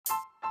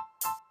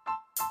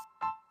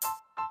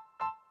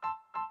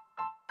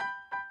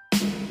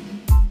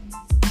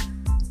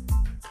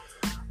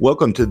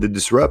Welcome to the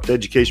Disrupt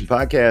Education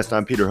Podcast.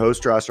 I'm Peter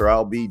Hostrasser.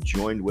 I'll be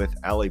joined with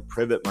Ali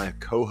Privet, my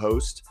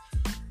co-host,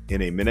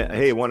 in a minute.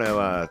 Hey, I want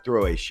to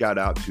throw a shout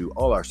out to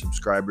all our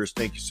subscribers.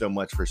 Thank you so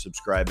much for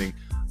subscribing.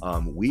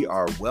 We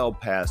are well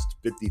past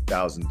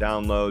 50,000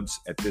 downloads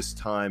at this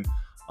time,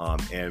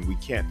 and we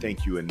can't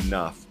thank you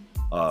enough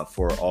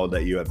for all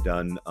that you have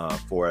done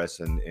for us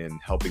and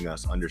helping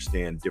us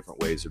understand different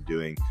ways of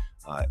doing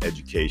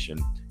education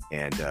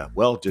and,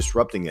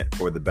 disrupting it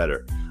for the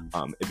better.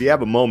 If you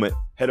have a moment,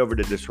 head over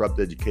to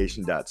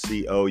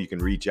disrupteducation.co. You can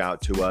reach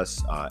out to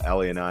us.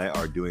 Ali and I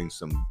are doing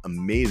some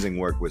amazing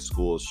work with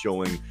schools,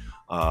 showing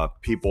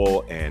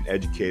people and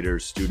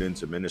educators,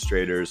 students,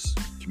 administrators,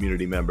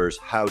 community members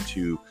how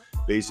to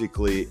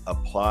basically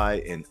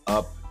apply and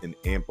up and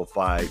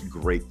amplify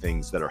great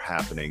things that are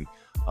happening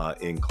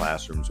in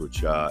classrooms,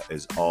 which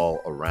is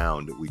all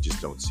around. We just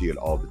don't see it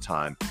all the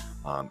time.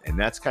 And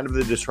that's kind of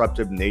the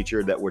disruptive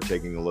nature that we're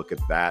taking a look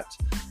at that.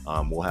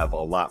 We'll have a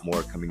lot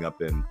more coming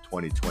up in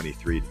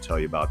 2023 to tell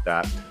you about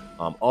that.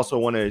 Also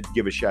want to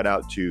give a shout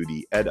out to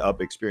the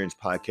EdUp Experience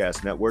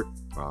Podcast Network.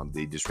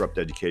 The Disrupt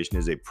Education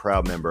is a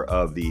proud member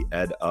of the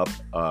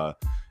EdUp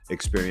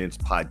Experience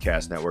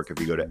Podcast Network. If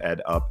you go to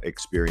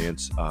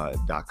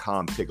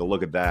edupexperience.com, take a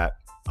look at that.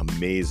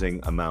 Amazing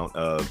amount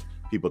of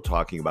people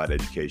talking about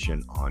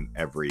education on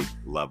every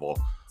level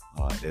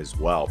as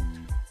well.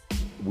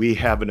 We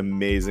have an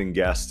amazing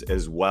guest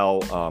as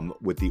well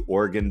with the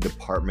Oregon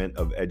Department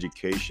of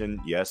Education.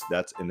 Yes,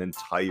 that's an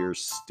entire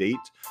state.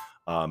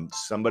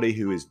 Somebody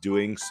who is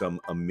doing some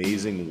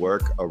amazing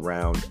work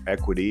around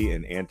equity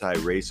and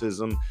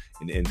anti-racism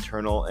and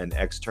internal and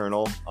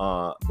external,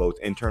 both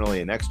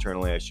internally and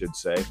externally, I should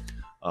say.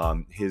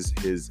 His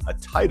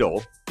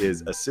title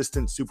is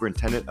Assistant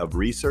Superintendent of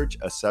Research,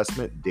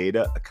 Assessment,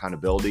 Data,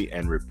 Accountability,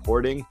 and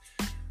Reporting.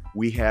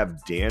 We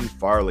have Dan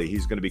Farley.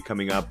 He's going to be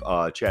coming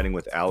up chatting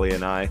with Ali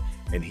and I,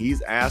 and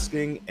he's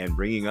asking and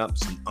bringing up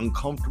some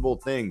uncomfortable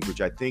things,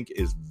 which I think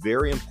is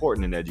very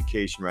important in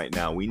education right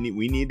now. We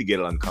need to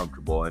get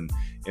uncomfortable and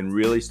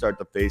really start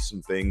to face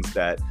some things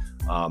that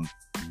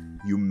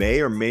you may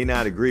or may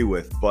not agree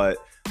with, but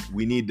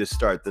we need to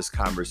start this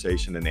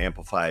conversation and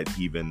amplify it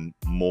even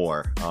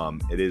more.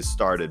 It is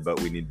started,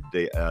 but we need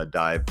to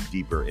dive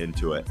deeper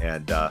into it.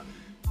 And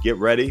get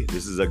ready.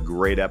 This is a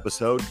great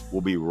episode.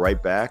 We'll be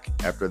right back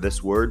after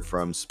this word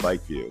from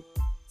Spikeview.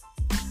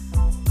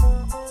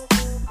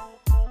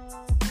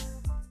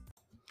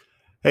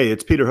 Hey,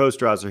 it's Peter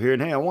Hostrasser here.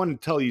 And hey, I want to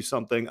tell you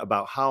something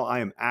about how I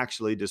am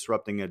actually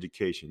disrupting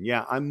education.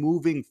 Yeah, I'm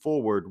moving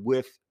forward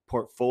with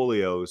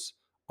portfolios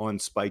on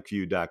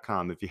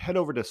spikeview.com. If you head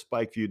over to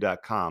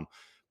spikeview.com,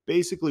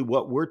 basically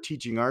what we're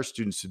teaching our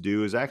students to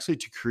do is actually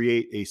to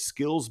create a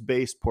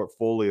skills-based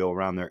portfolio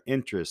around their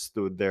interests,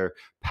 their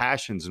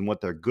passions, and what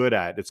they're good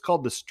at. It's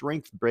called the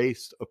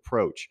strength-based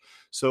approach.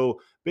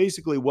 So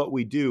basically what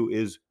we do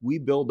is we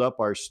build up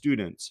our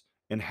students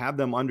and have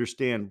them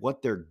understand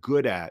what they're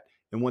good at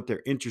and what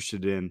they're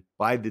interested in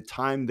by the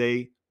time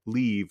they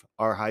leave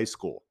our high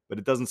school. But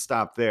it doesn't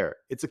stop there.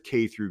 It's a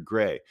K through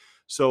Gray.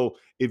 So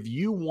if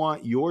you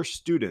want your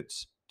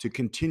students to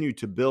continue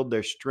to build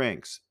their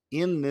strengths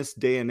in this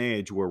day and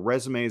age where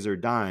resumes are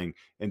dying,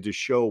 and to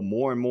show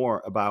more and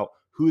more about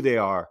who they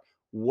are,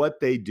 what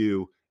they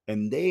do,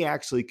 and they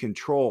actually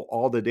control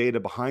all the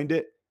data behind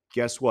it,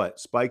 guess what?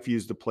 Spikeview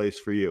is the place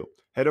for you.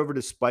 Head over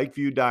to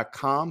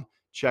spikeview.com,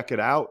 check it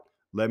out.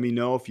 Let me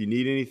know if you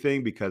need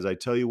anything, because I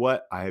tell you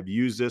what, I have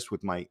used this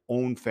with my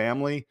own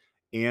family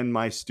and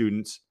my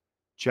students.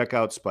 Check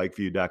out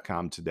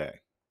spikeview.com today.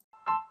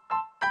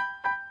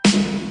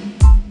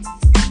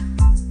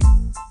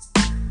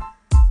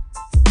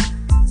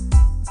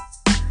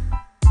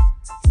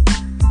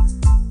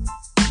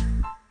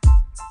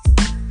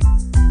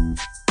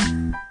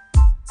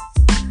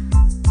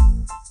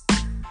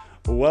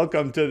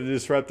 Welcome to the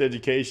Disrupt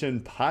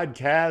Education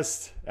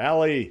Podcast.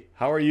 Ali,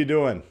 how are you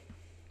doing?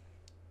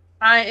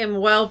 I am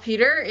well,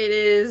 Peter. It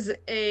is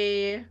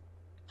a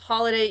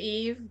holiday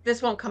eve.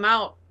 This won't come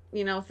out,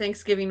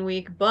 Thanksgiving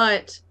week,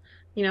 but,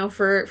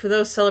 for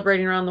those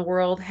celebrating around the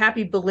world,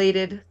 happy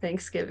belated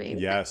Thanksgiving.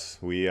 Yes,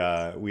 we're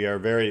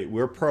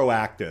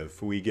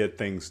proactive. We get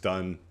things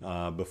done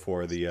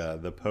before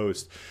the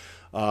post.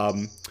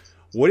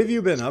 What have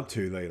you been up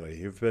to lately?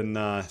 You've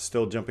been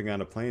still jumping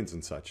out of planes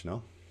and such,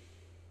 no?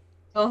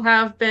 I'll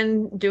have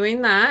been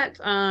doing that,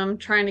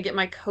 trying to get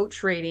my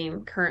coach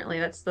rating currently.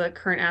 That's the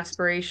current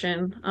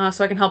aspiration,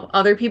 so I can help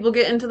other people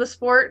get into the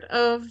sport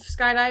of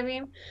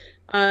skydiving.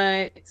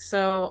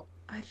 So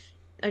I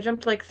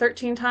jumped like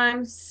 13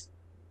 times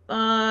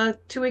 2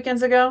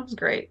 weekends ago. It was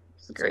great. It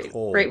was a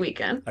great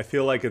weekend. I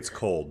feel like it's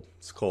cold.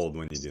 It's cold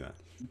when you do that.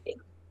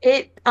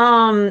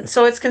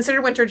 So it's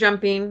considered winter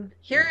jumping.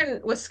 Here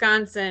in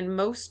Wisconsin,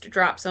 most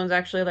drop zones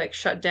actually like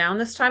shut down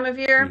this time of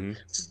year,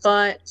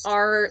 but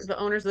the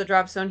owners of the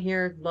drop zone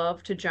here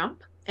love to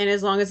jump. And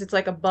as long as it's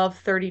like above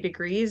 30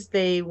 degrees,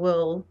 they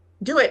will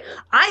do it.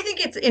 I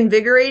think it's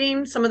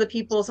invigorating. Some of my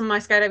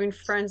skydiving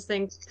friends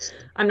think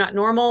I'm not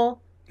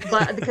normal.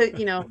 but because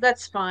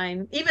that's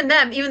fine. Even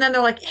then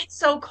they're like, it's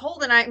so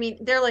cold, and I mean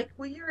they're like,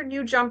 well, you're a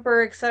new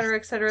jumper, et cetera,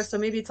 et cetera. So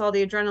maybe it's all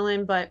the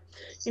adrenaline, but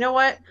you know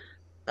what?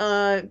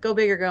 Go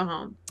big or go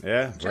home.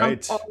 Yeah, Jump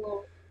right.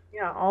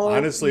 all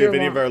Honestly, if year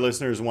any of long. our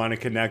listeners want to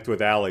connect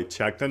with Allie,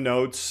 check the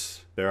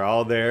notes. They're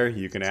all there.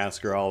 You can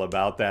ask her all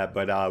about that.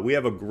 But we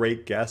have a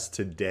great guest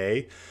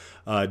today.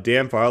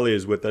 Dan Farley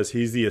is with us.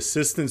 He's the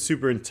assistant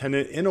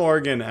superintendent in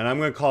Oregon, and I'm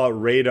going to call it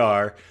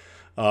Radar.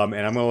 And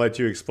I'm going to let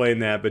you explain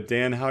that. But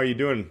Dan, how are you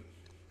doing?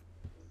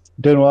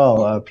 Doing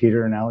well,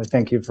 Peter and Allie.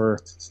 Thank you for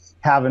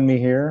having me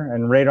here.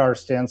 And RADAR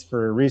stands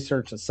for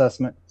Research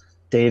Assessment,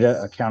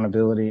 Data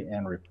Accountability,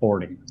 and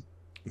Reporting.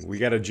 We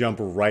got to jump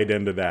right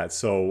into that.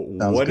 So,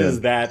 Sounds what does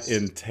good. that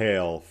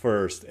entail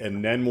first?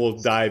 And then we'll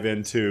dive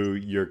into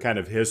your kind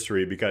of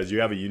history because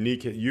you have a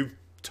unique, you've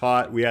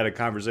taught, we had a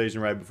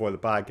conversation right before the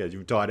podcast.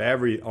 You've taught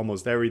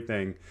almost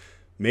everything,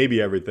 maybe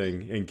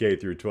everything in K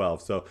through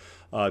 12. So,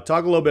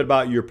 talk a little bit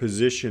about your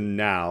position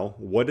now.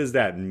 What does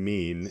that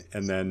mean?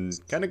 And then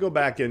kind of go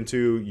back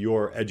into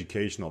your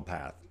educational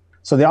path.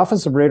 So the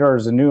Office of Radar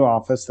is a new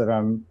office that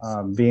I'm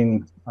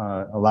being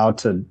allowed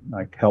to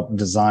help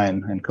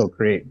design and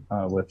co-create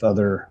with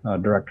other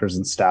directors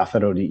and staff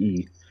at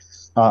ODE.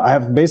 I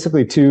have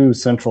basically two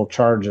central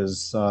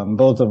charges,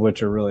 both of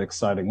which are really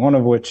exciting. One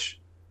of which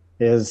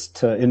is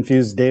to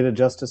infuse data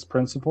justice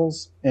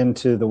principles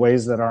into the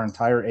ways that our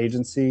entire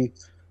agency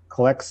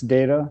collects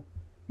data,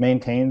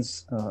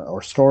 maintains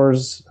or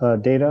stores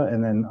data,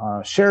 and then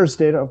shares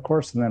data, of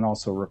course, and then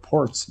also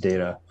reports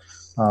data.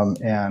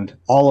 And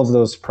all of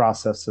those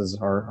processes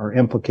are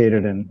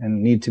implicated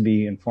and need to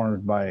be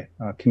informed by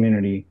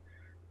community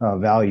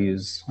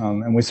values.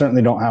 And we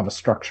certainly don't have a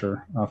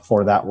structure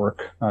for that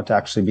work to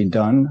actually be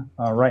done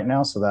right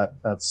now. So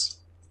that's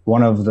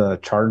one of the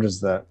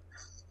charges that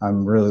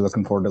I'm really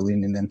looking forward to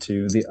leaning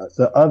into.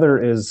 The other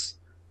is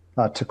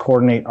to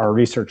coordinate our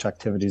research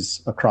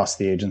activities across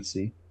the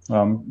agency.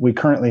 We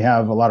currently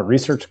have a lot of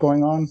research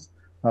going on,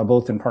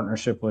 both in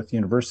partnership with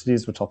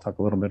universities, which I'll talk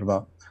a little bit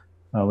about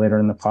later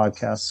in the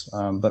podcast,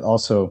 but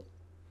also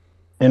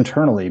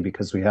internally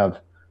because we have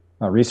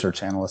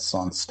research analysts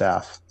on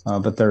staff.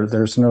 But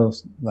there's no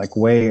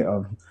way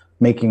of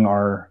making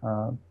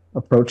our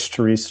approach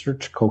to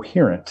research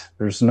coherent.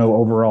 There's no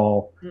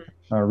overall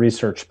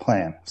research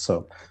plan.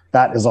 So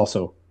that is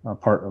also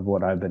part of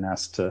what I've been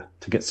asked to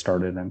get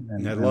started.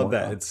 And I love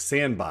that. It's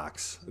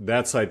sandbox.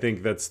 I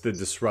think that's the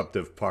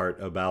disruptive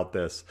part about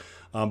this.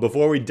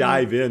 Before we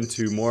dive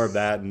into more of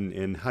that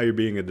and how you're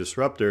being a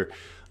disruptor,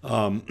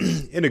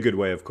 in a good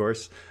way, of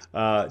course.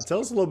 Tell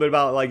us a little bit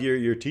about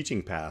your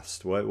teaching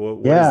past. What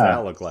does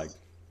that look like?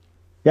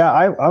 Yeah,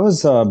 I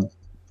was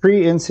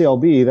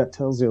pre-NCLB. That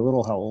tells you a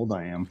little how old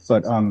I am.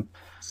 But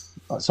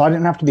so I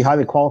didn't have to be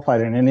highly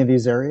qualified in any of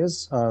these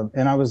areas,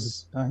 and I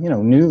was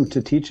new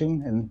to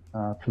teaching. And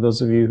for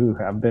those of you who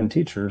have been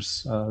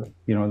teachers, the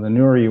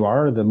newer you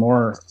are, the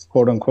more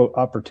quote unquote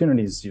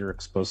opportunities you're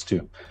exposed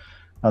to.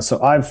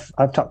 So I've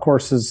taught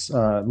courses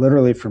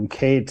literally from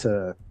K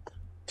to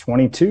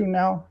 22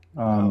 now,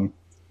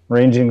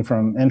 ranging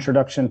from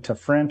introduction to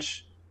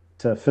French,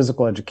 to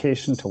physical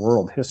education, to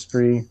world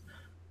history,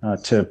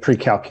 to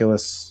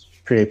pre-calculus,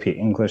 pre-AP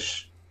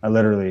English.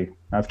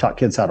 I've taught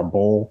kids how to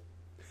bowl.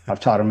 I've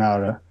taught them how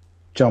to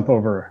jump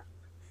over,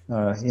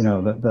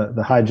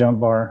 the high jump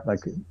bar, like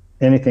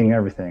anything,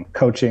 everything,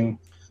 coaching,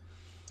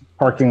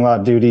 parking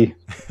lot duty,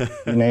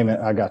 you name it,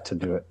 I got to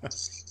do it.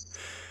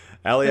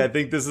 Allie, I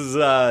think this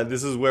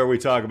is where we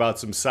talk about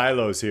some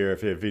silos here.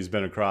 If he's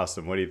been across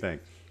them, what do you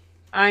think?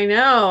 I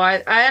know.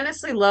 I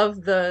honestly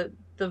love the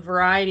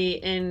variety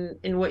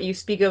in what you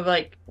speak of,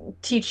 like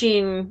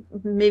teaching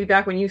maybe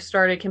back when you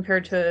started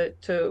compared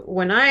to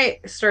when I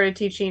started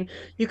teaching.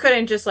 You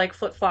couldn't just like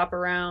flip-flop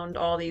around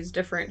all these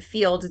different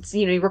fields. It's,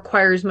 it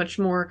requires much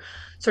more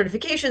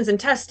certifications and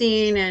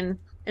testing and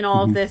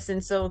all of this.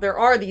 And so there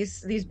are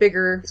these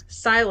bigger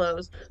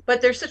silos,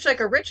 but there's such like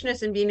a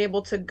richness in being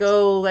able to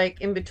go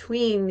like in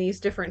between these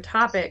different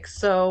topics.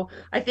 So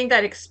I think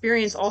that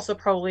experience also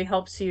probably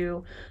helps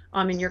you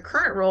in your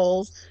current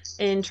roles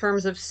in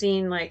terms of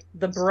seeing like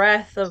the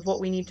breadth of what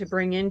we need to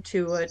bring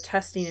into a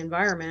testing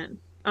environment.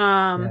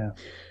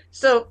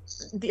 So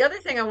the other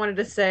thing I wanted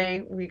to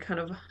say, we kind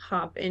of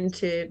hop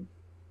into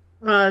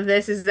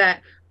this, is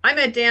that I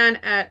met Dan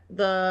at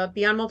the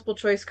Beyond Multiple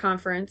Choice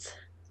conference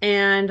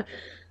and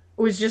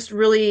was just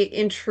really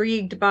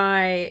intrigued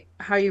by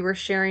how you were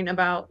sharing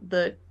about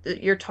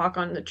your talk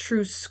on the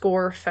true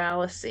score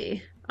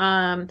fallacy.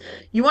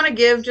 You want to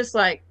give just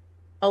like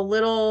a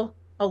little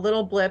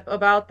blip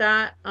about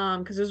that,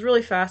 because it was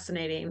really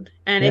fascinating,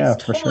 and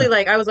it's totally sure.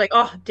 like I was like,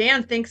 oh,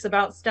 Dan thinks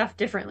about stuff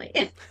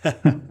differently.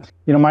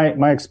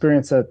 My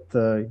experience at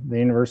the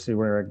university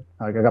where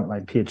I got my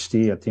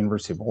PhD at the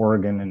University of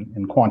Oregon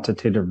in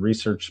quantitative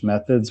research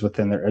methods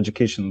within their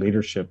education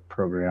leadership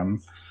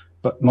program.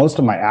 But most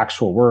of my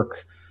actual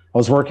work, I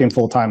was working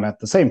full time at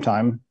the same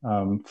time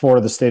for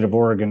the state of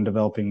Oregon,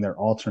 developing their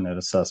alternate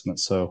assessment.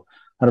 So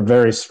I had a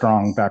very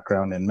strong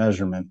background in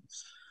measurement.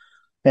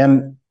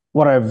 And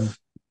what I've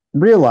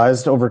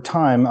realized over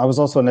time, I was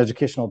also an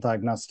educational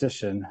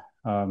diagnostician.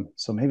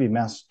 So maybe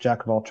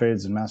jack of all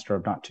trades and master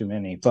of not too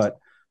many. But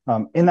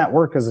in that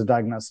work as a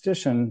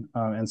diagnostician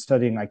and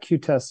studying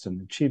IQ tests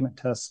and achievement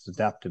tests,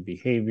 adaptive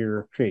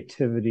behavior,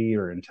 creativity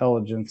or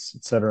intelligence,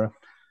 et cetera,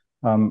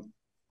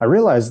 I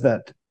realized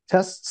that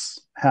tests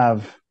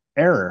have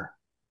error.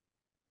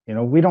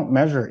 We don't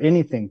measure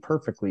anything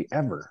perfectly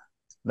ever.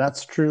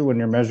 That's true when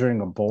you're measuring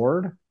a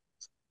board.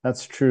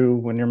 That's true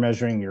when you're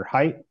measuring your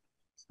height.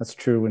 That's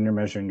true when you're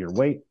measuring your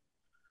weight.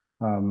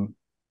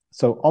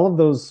 So all of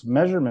those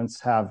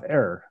measurements have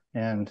error.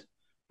 And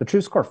the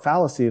true score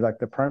fallacy, like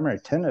the primary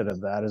tenet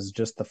of that, is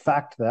just the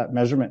fact that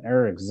measurement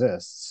error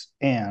exists,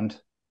 and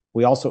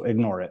we also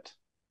ignore it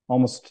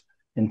almost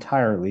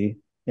entirely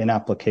in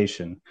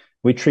application.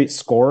 We treat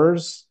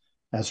scores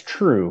as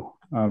true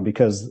and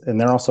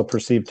they're also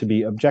perceived to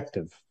be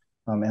objective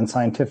and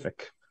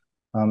scientific,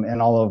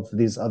 and all of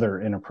these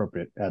other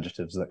inappropriate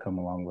adjectives that come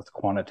along with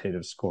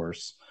quantitative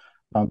scores.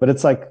 But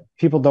it's like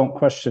people don't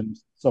question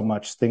so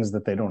much things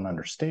that they don't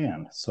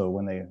understand. So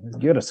when they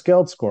get a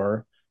scaled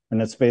score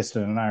and it's based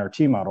on an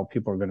IRT model,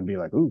 people are going to be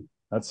like, "Ooh,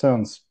 that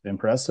sounds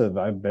impressive.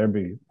 I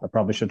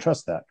probably should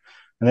trust that."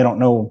 And they don't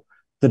know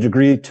the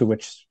degree to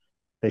which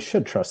they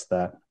should trust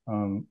that,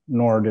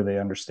 nor do they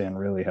understand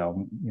really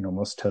how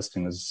most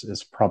testing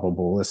is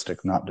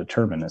probabilistic, not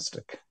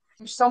deterministic.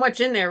 There's so much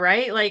in there,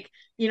 right? Like,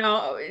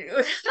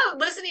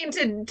 listening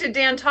to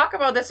Dan talk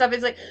about this stuff,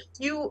 it's like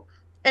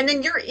and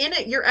then you're in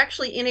it, you're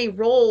actually in a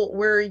role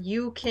where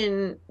you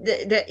can,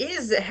 that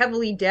is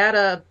heavily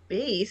data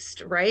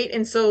based, right?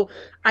 And so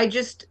I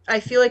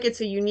feel like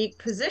it's a unique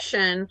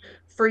position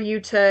for you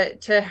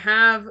to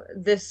have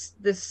this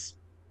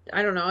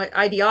I don't know,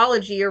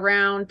 ideology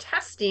around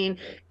testing,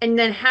 and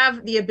then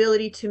have the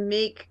ability to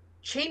make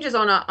changes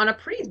on a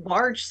pretty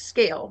large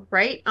scale,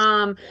 right?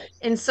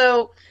 And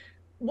so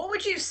what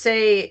would you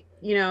say,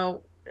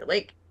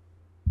 like,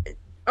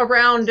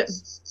 around,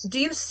 do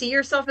you see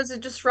yourself as a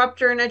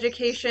disruptor in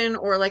education,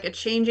 or like a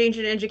change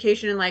agent in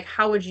education, and like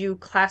how would you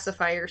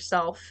classify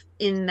yourself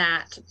in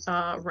that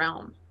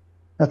realm?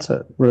 That's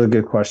a really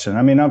good question.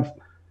 I mean, I've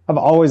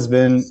always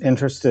been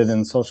interested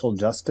in social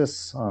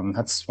justice.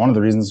 That's one of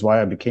the reasons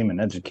why I became an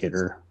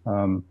educator.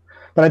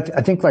 But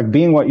I think like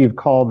being what you'd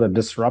call the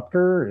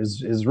disruptor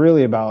is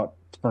really about,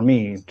 for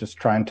me, just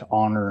trying to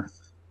honor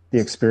the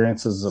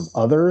experiences of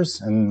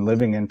others and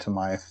living into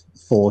my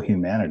full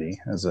humanity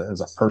as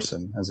a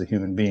person, as a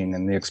human being.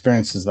 And the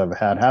experiences that I've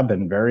had have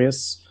been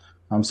various.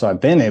 So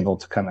I've been able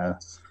to kind of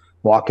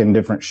walk in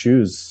different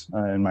shoes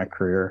in my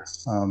career.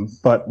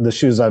 But the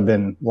shoes I've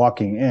been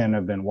walking in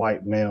have been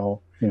white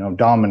male,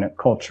 dominant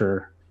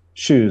culture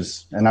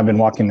shoes. And I've been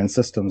walking in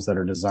systems that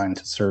are designed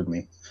to serve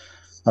me.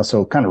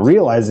 So kind of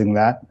realizing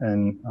that,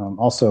 and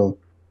also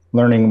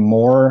learning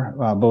more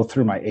both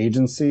through my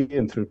agency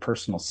and through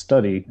personal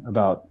study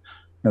about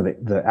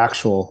the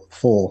actual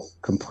full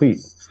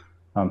complete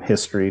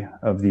history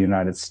of the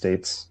United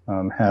States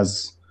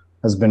has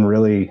been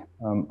really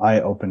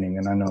eye-opening.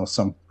 And I know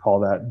some call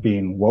that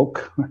being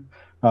woke.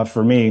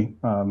 For me,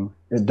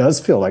 it does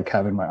feel like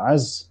having my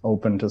eyes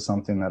open to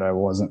something that I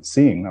wasn't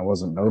seeing, I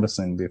wasn't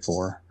noticing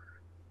before.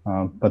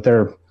 But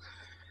there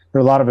are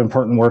a lot of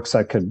important works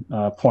I could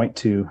point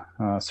to.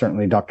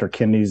 Certainly Dr.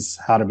 Kindi's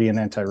How to Be an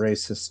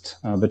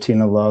Anti-Racist,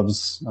 Bettina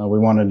Love's We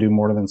Want to Do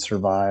More Than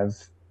Survive,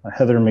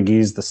 Heather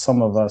McGhee's The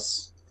Sum of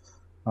Us.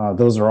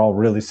 Those are all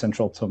really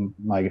central to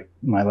my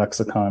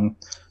lexicon,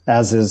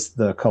 as is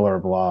The Color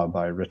of Law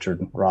by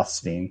Richard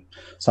Rothstein.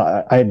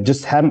 So I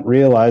just hadn't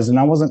realized, and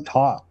I wasn't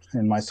taught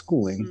in my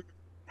schooling,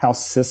 how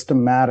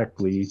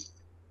systematically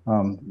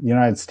the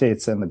United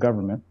States and the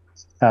government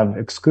have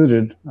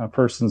excluded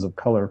persons of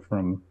color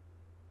from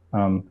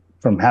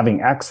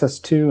having access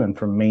to and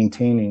from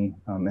maintaining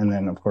and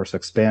then, of course,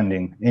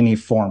 expanding any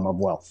form of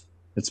wealth.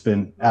 It's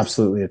been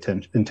absolutely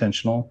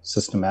intentional,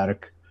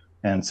 systematic,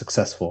 and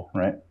successful,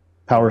 right?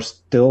 Power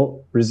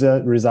still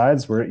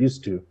resides where it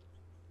used to.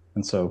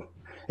 And so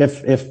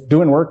if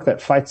doing work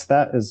that fights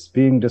that is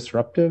being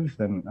disruptive,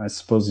 then I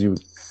suppose you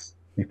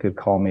could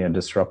call me a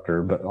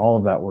disruptor, but all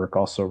of that work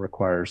also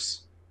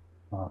requires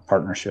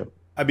partnership.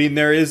 I mean,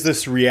 there is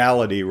this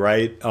reality,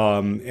 right?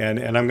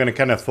 And I'm going to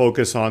kind of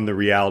focus on the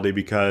reality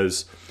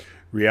because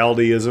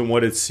reality isn't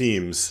what it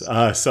seems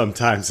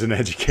sometimes in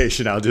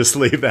education. I'll just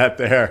leave that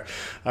there.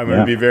 I'm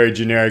going to be very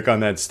generic on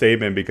that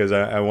statement because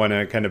I want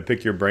to kind of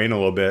pick your brain a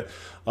little bit.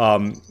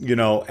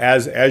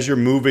 As you're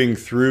moving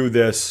through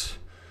this,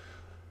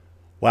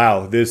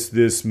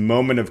 this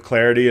moment of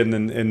clarity, and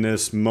then in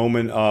this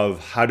moment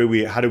of how do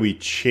we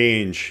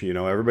change?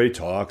 Everybody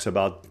talks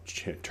about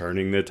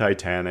turning the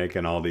Titanic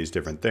and all these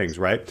different things,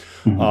 right?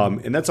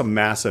 Mm-hmm. And that's a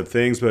massive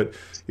things. But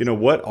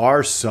what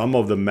are some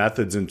of the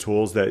methods and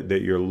tools that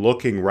you're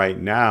looking right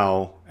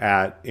now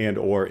at and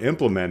or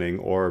implementing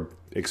or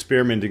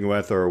experimenting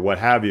with or what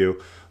have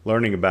you,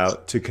 learning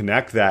about to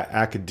connect that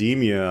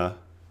academia,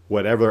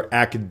 whatever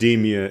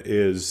academia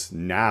is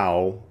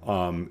now,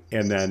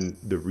 and then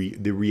the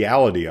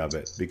reality of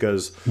it,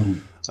 because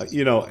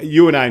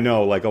you and I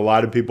know, like a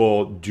lot of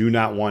people do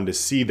not want to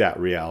see that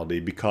reality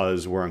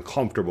because we're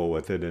uncomfortable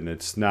with it and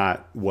it's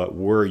not what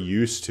we're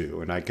used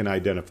to. And I can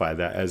identify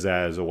that as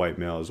a white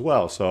male as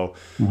well. So,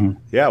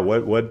 yeah,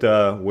 what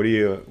are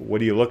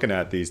you looking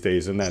at these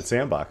days in that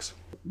sandbox?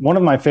 One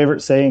of my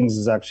favorite sayings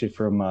is actually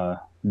from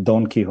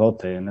Don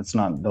Quixote, and it's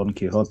not Don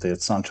Quixote,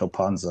 it's Sancho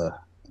Panza.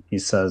 He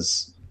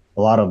says,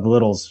 "A lot of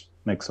littles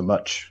makes a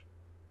much."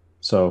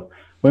 So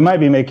we might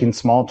be making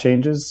small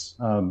changes.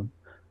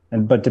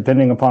 But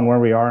depending upon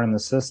where we are in the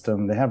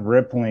system, they have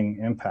rippling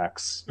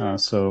impacts.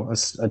 So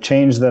a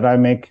change that I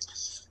make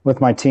with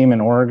my team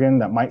in Oregon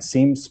that might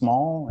seem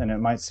small, and it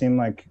might seem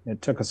like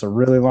it took us a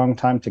really long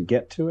time to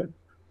get to it.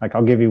 Like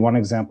I'll give you one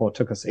example. It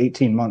took us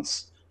 18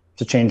 months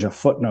to change a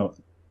footnote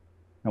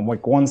and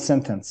like one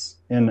sentence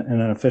in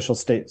an official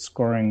state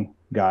scoring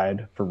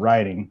guide for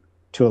writing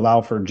to allow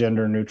for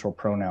gender neutral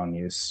pronoun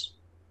use.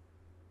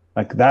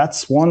 Like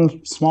that's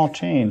one small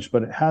change,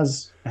 but it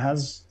has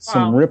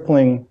some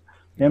rippling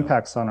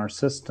impacts on our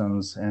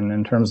systems and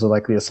in terms of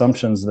like the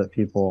assumptions that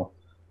people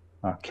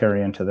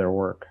carry into their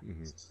work.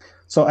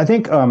 So I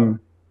think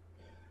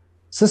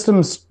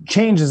systems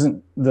change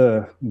isn't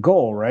the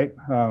goal, right?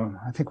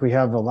 I think we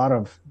have a lot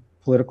of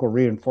political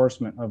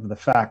reinforcement of the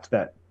fact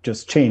that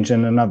just change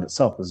in and of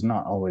itself is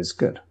not always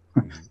good.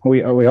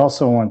 We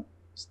also want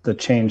the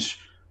change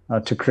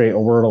to create a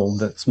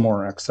world that's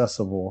more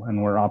accessible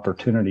and where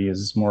opportunity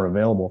is more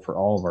available for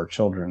all of our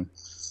children.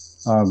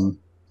 I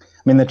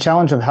mean, the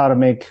challenge of how to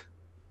make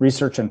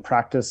research and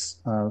practice,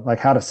 like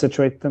how to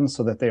situate them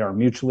so that they are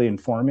mutually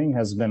informing,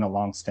 has been a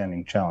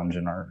longstanding challenge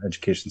in our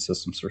education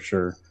systems for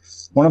sure.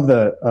 One of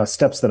the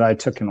steps that I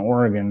took in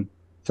Oregon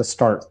to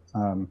start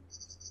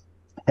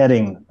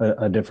heading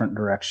a different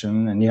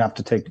direction, and you have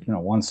to take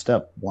one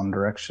step, one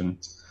direction,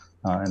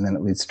 and then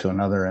it leads to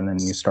another, and then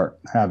you start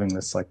having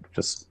this like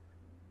just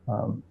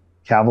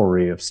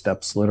cavalry of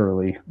steps,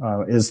 literally,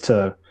 is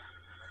to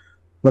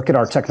look at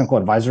our technical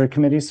advisory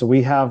committee. So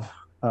we have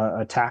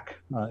TAC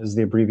is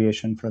the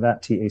abbreviation for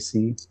that,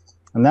 TAC.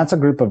 And that's a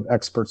group of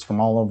experts from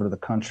all over the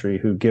country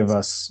who give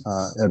us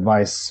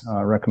advice,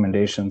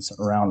 recommendations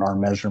around our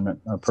measurement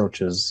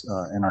approaches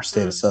in our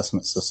state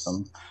assessment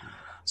system.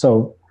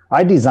 So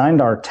I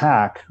designed our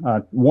TAC,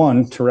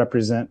 one, to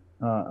represent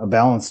a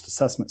balanced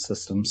assessment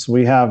system. So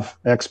we have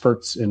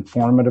experts in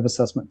formative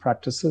assessment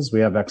practices, we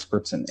have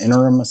experts in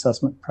interim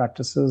assessment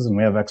practices, and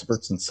we have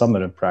experts in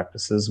summative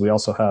practices. We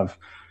also have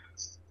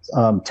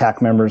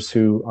TAC members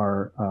who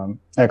are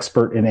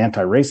expert in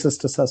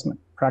anti-racist assessment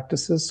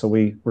practices. So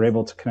we were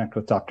able to connect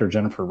with Dr.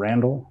 Jennifer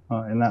Randall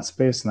in that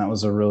space. And that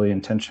was a really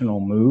intentional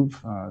move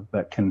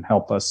that can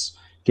help us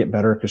get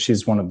better because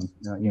she's one of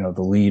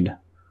the lead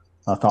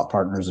thought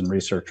partners and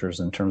researchers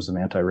in terms of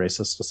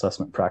anti-racist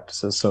assessment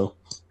practices. So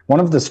one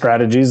of the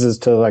strategies is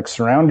to like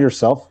surround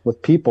yourself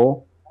with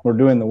people who are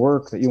doing the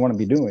work that you want to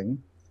be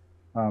doing.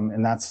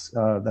 And that's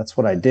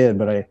what I did.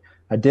 But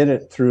I did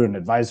it through an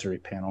advisory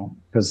panel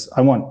because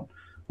I want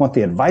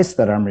the advice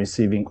that I'm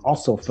receiving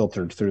also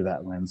filtered through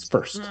that lens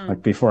first,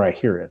 like before I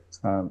hear it.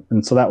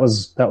 And so that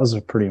was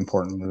a pretty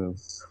important move.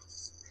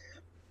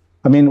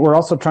 I mean, we're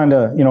also trying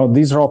to,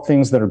 these are all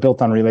things that are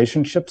built on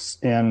relationships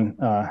and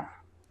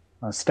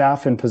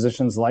staff in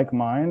positions like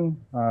mine,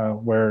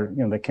 where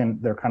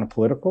they're kind of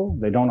political.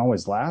 They don't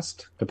always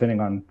last, depending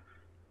on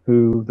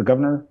who the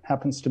governor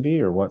happens to be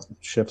or what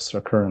shifts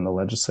occur in the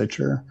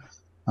legislature.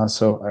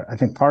 So I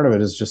think part of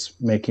it is just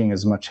making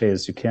as much hay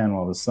as you can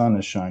while the sun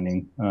is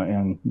shining,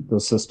 and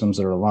those systems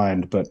are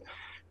aligned. But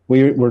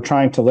we're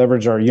trying to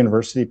leverage our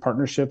university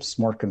partnerships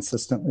more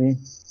consistently,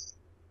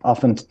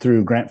 often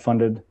through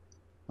grant-funded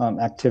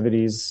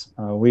activities.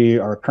 We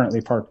are currently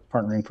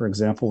partnering, for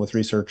example, with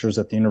researchers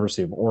at the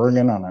University of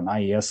Oregon on an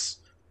IES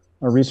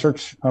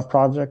research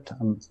project.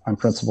 I'm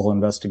principal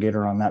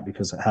investigator on that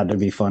because it had to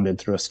be funded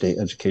through a state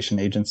education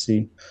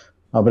agency.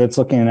 But it's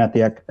looking at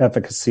the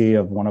efficacy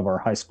of one of our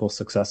high school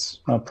success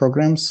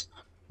programs.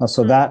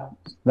 So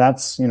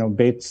that's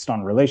based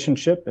on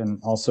relationship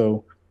and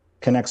also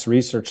connects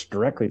research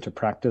directly to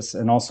practice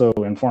and also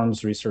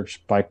informs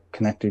research by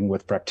connecting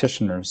with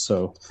practitioners.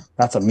 So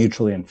that's a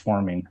mutually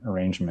informing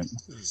arrangement.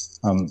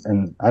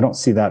 And I don't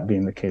see that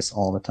being the case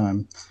all the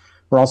time.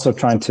 We're also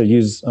trying to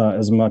use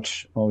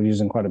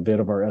using quite a bit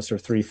of our ESSER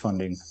 3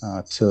 funding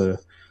to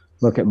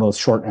look at both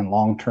short and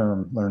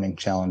long-term learning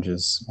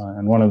challenges.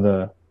 And one of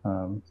the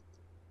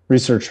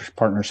research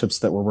partnerships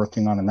that we're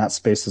working on in that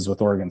space is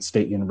with Oregon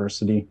State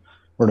University.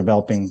 We're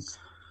developing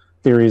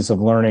theories of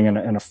learning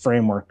and a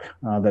framework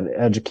that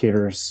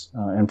educators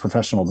and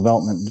professional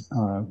development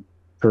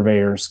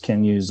purveyors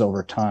can use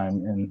over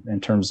time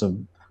in terms of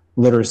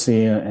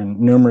literacy and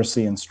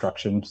numeracy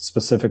instruction,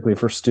 specifically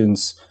for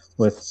students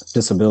with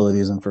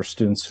disabilities and for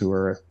students who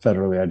are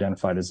federally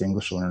identified as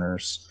English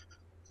learners.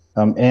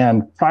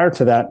 And prior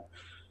to that,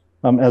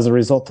 as a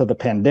result of the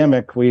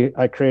pandemic,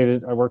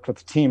 I worked with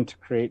the team to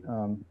create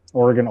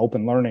Oregon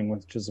Open Learning,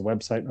 which is a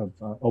website of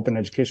open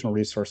educational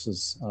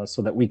resources,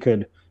 so that we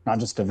could not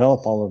just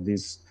develop all of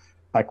these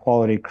high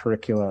quality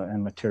curricula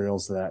and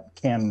materials that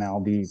can now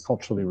be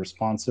culturally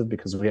responsive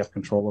because we have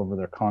control over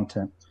their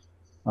content,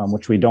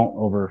 which we don't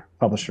over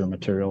publisher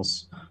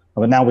materials.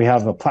 But now we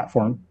have a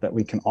platform that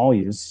we can all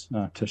use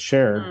to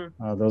share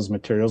those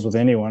materials with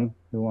anyone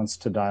who wants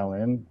to dial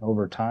in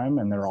over time,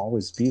 and they'll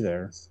always be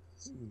there.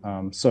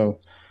 So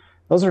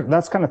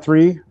that's kind of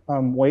three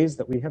ways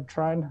that we have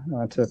tried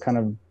to kind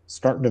of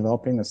start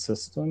developing a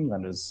system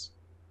that is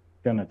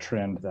going to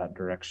trend that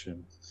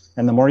direction.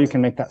 And the more you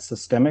can make that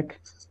systemic,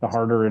 the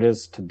harder it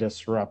is to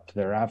disrupt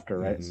thereafter,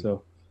 right? Mm-hmm.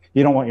 So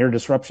you don't want your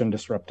disruption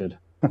disrupted,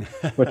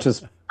 which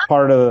is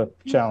part of the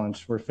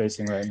challenge we're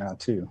facing right now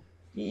too.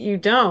 You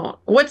don't.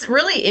 What's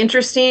really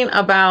interesting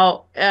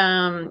about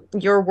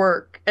your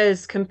work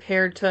as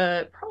compared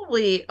to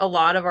probably a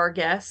lot of our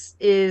guests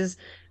is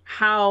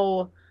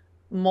how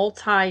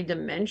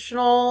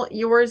multi-dimensional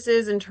yours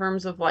is in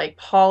terms of like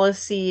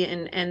policy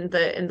and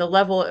the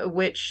level at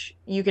which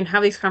you can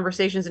have these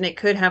conversations, and it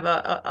could have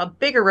a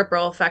bigger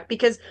ripple effect.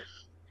 Because,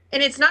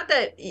 and it's not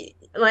that,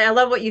 like, I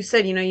love what you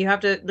said, you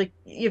have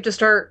to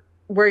start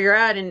where you're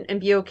at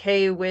and be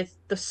okay with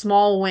the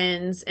small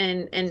wins,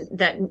 and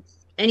that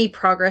any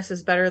progress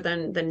is better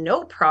than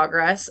no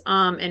progress,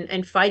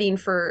 and fighting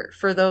for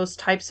those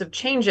types of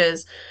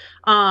changes.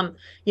 And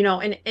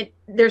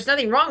there's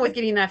nothing wrong with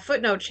getting that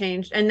footnote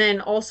changed, and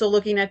then also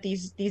looking at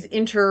these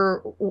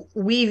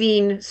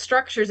interweaving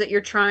structures that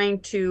you're trying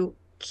to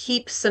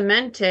keep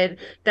cemented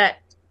that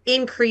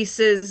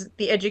increases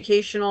the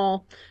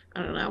educational,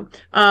 I don't know,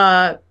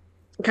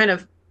 kind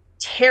of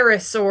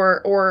terrace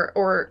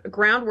or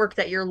groundwork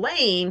that you're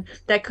laying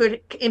that could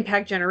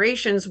impact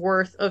generations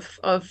worth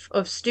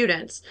of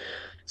students.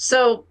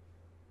 So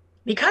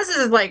because this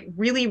is like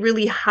really,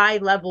 really high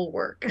level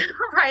work,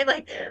 right?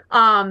 Like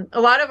a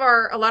lot of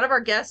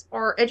our guests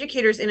are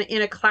educators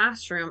in a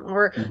classroom,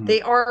 or mm-hmm.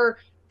 they are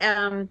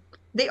a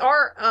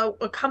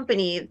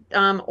company,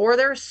 or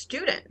they're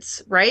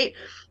students, right?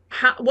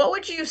 What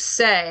would you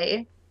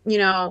say,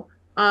 to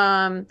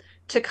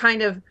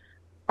kind of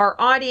our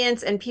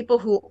audience and people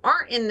who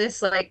aren't in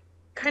this like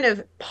kind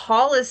of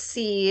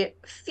policy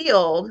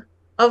field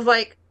of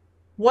like,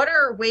 what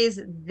are ways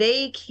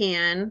they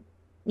can,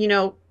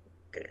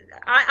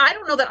 I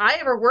don't know that I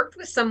ever worked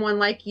with someone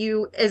like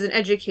you as an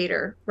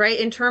educator, right?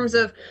 In terms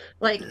of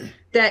like,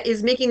 that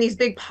is making these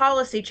big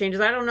policy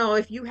changes. I don't know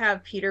if you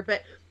have, Peter,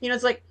 but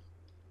it's like,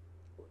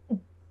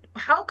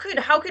 how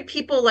could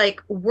people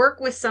like work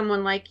with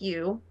someone like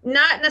you,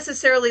 not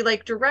necessarily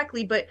like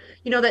directly, but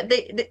that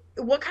they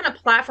what kind of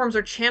platforms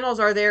or channels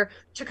are there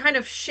to kind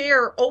of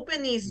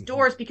open these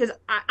doors? Because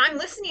I'm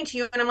listening to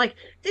you and I'm like,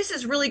 this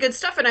is really good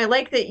stuff, and I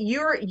like that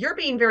you're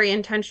being very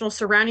intentional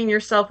surrounding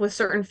yourself with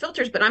certain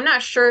filters, but I'm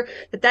not sure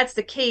that that's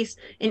the case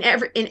in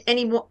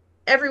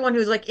everyone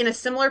who's like in a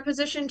similar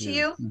position to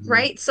you, mm-hmm.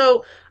 right?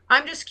 So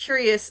I'm just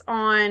curious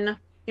on,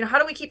 how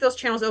do we keep those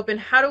channels open?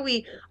 How do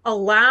we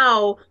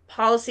allow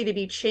policy to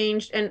be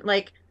changed? And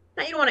like,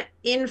 now you don't want to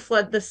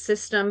inflood the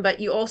system, but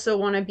you also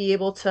want to be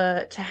able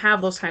to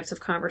have those types of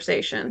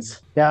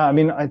conversations. Yeah, I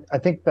mean, I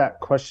think that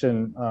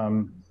question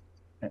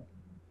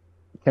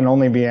can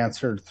only be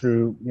answered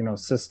through,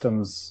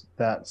 systems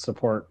that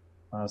support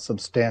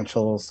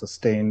substantial,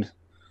 sustained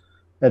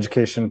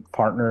education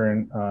partner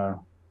and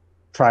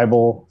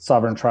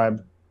sovereign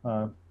tribe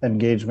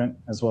engagement,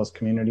 as well as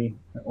community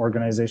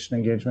organization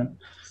engagement.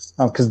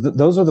 Because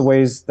those are the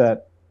ways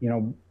that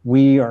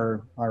we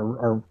are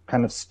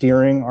kind of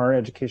steering our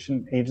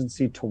education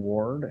agency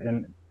toward,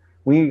 and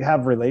we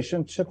have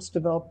relationships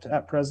developed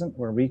at present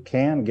where we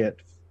can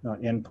get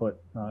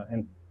input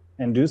and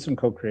do some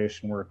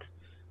co-creation work,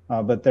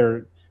 but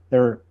they're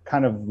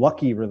kind of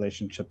lucky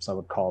relationships, I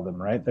would call them,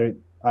 right?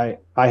 I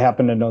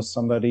happen to know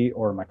somebody,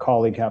 or my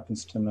colleague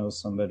happens to know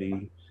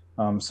somebody,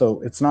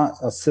 so it's not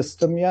a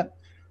system yet.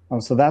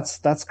 So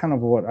that's kind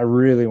of what I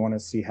really want to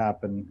see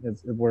happen,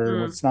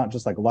 where it's not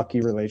just like lucky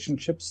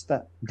relationships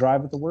that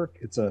drive the work.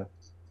 It's a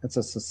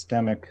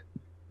systemic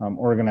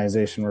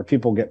organization where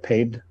people get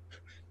paid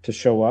to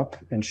show up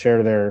and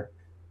share their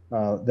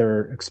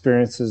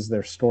experiences,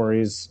 their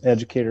stories,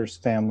 educators,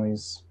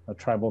 families,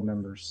 tribal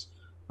members.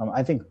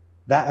 I think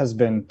that has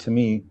been, to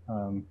me,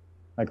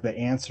 like the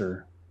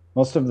answer.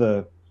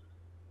 The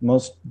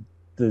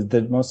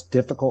most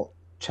difficult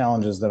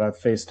challenges that I've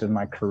faced in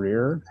my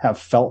career have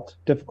felt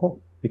difficult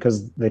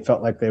because they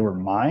felt like they were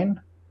mine,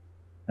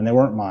 and they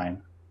weren't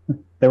mine.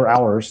 They were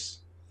ours.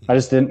 I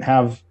just didn't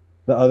have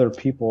the other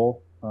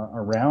people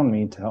around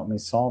me to help me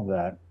solve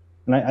that.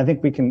 And I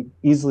think we can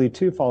easily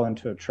too fall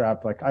into a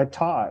trap. Like, I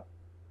taught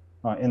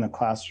in the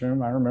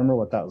classroom. I remember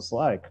what that was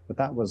like, but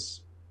that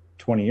was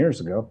 20 years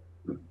ago.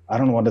 I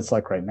don't know what it's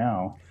like right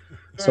now.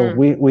 So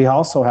we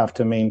also have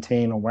to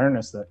maintain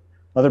awareness that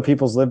other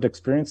people's lived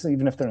experiences,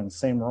 even if they're in the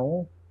same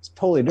role, it's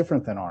totally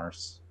different than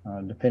ours,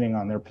 depending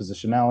on their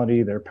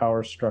positionality, their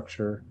power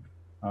structure,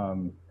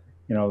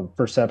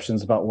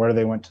 perceptions about where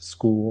they went to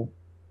school,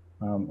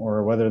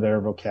 or whether their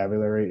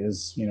vocabulary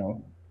is,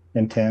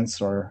 intense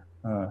or,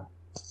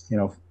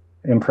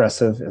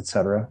 impressive,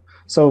 etc.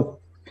 So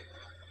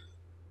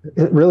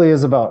it really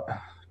is about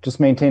just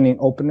maintaining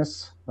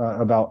openness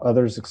about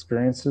others'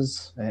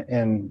 experiences.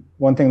 And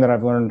one thing that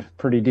I've learned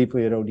pretty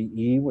deeply at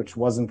ODE, which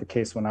wasn't the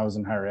case when I was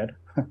in higher ed,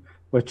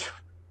 which,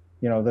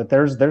 that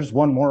there's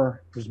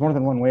more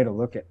than one way to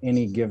look at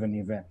any given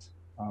event.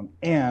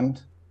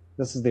 And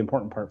this is the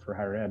important part for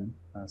higher ed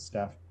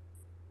staff.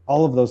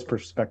 All of those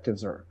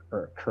perspectives are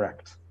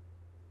correct.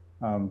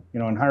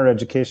 In higher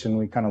education,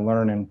 we kind of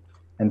learn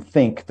and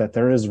think that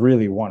there is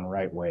really one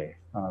right way.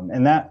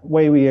 And that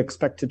way we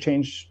expect to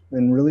change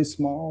in really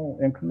small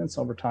increments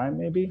over time,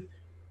 maybe.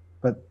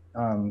 But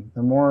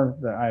the more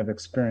that I've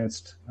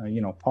experienced,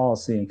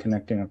 policy and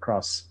connecting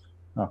across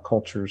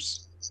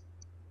cultures,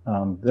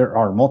 there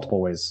are multiple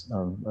ways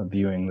of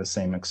viewing the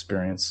same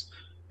experience.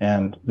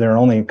 And they're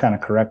only kind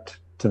of correct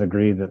to the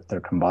degree that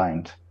they're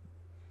combined.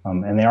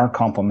 And they are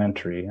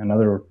complementary.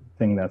 Another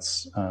thing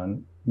that's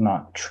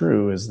not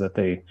true is that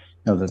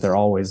they're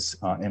always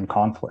in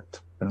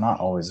conflict. They're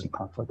not always in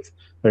conflict.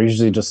 They're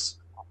usually just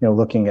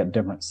looking at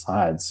different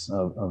sides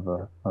of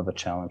a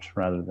challenge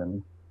rather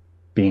than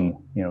being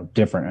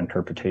different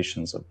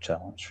interpretations of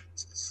challenge.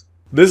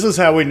 This is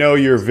how we know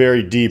you're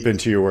very deep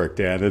into your work,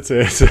 Dan. It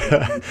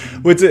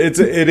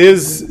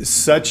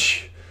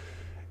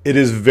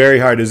is very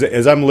hard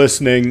as I'm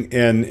listening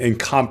and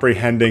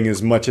comprehending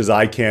as much as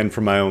I can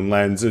from my own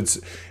lens.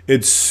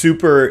 It's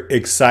super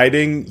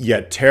exciting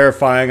yet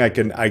terrifying. I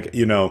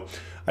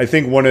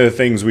think one of the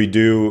things we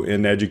do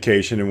in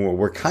education, and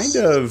we're kind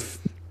of,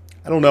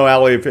 I don't know,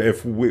 Allie,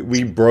 if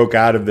we broke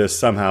out of this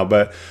somehow,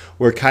 but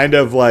we're kind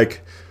of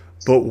like,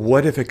 but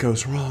what if it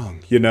goes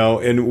wrong?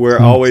 And we're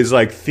always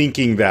like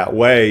thinking that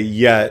way,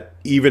 yet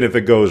even if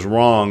it goes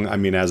wrong,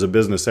 as a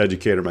business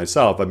educator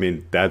myself,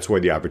 that's where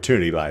the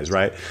opportunity lies,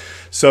 right?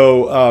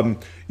 So,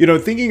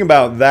 thinking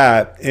about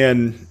that,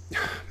 and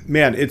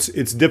man,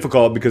 it's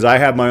difficult because I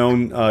have my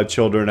own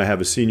children. I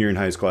have a senior in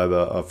high school. I have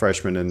a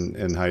freshman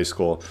in high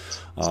school.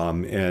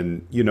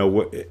 And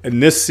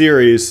this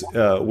series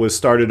was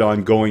started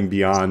on going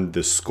beyond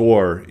the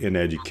score in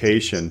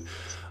education.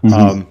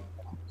 Mm-hmm.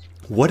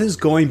 What does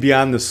going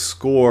beyond the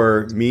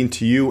score mean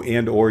to you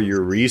and or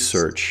your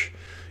research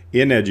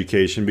in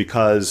education?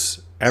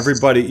 Because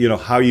everybody,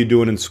 how you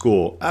doing in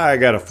school? I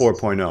got a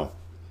 4.0.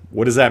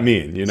 What does that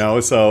mean?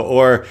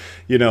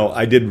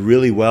 I did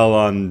really well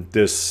on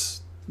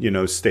this,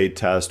 state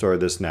test or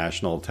this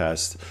national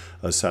test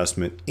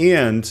assessment.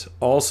 And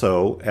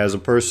also as a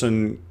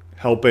person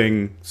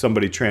helping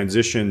somebody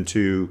transition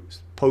to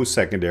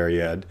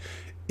post-secondary ed,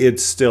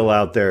 it's still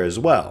out there as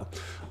well.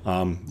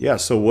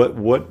 So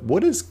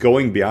what does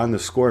going beyond the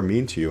score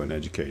mean to you in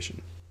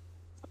education?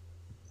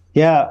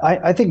 Yeah,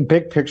 I think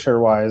big picture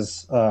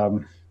wise,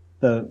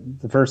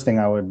 the first thing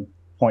I would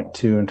point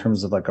to in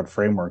terms of like a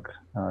framework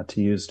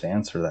to use to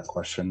answer that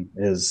question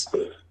is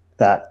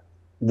that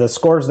the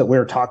scores that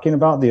we're talking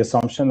about, the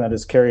assumption that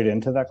is carried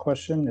into that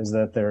question is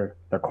that they're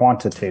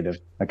quantitative,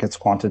 like it's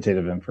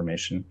quantitative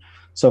information.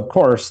 So of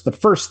course, the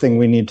first thing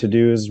we need to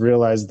do is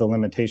realize the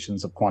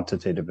limitations of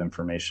quantitative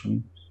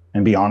information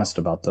and be honest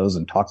about those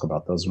and talk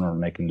about those when we're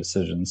making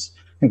decisions.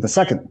 I think the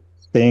second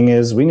thing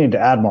is we need to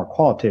add more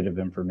qualitative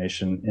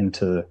information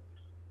into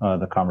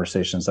the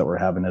conversations that we're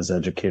having as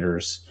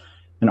educators.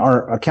 And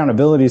our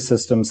accountability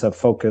systems have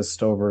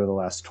focused over the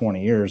last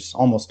 20 years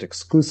almost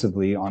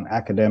exclusively on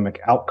academic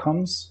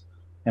outcomes,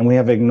 and we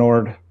have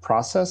ignored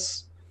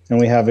process and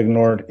we have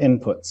ignored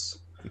inputs.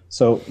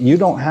 So you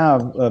don't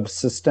have a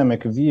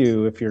systemic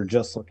view if you're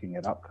just looking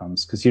at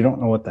outcomes, because you don't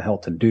know what the hell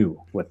to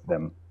do with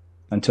them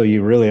until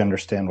you really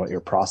understand what your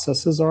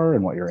processes are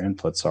and what your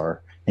inputs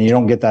are. And you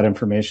don't get that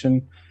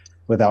information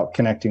without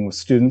connecting with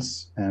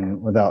students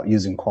and without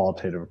using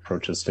qualitative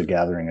approaches to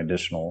gathering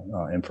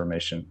additional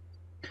information.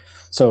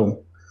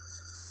 So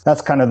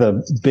that's kind of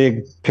the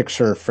big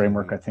picture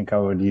framework I think I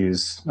would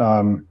use.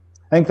 I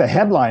think the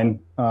headline,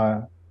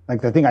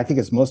 the thing I think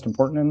is most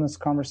important in this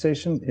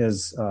conversation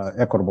is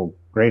equitable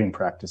grading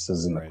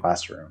practices in the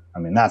classroom.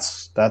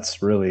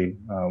 That's really,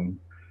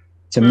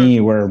 to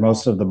me, where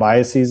most of the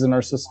biases in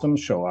our system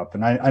show up.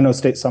 And I know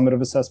state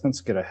summative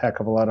assessments get a heck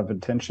of a lot of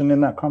attention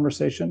in that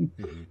conversation.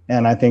 Mm-hmm.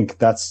 And I think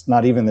that's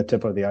not even the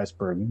tip of the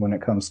iceberg when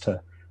it comes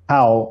to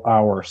how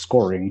our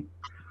scoring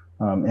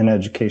in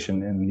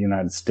education in the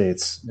United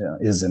States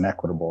is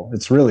inequitable.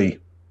 It's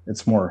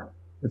more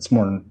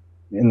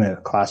in the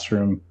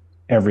classroom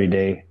every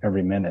day,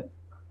 every minute,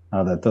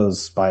 that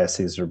those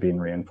biases are being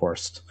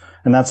reinforced.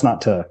 And that's not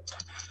to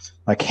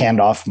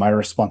hand off my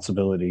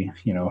responsibility,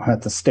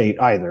 at the state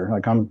either.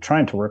 I'm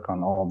trying to work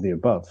on all of the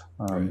above.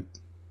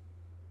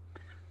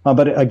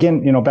 But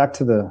again, back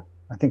to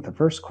I think the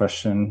first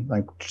question,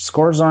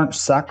 scores aren't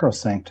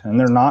sacrosanct and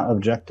they're not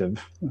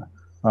objective,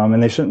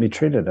 and they shouldn't be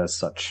treated as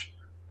such.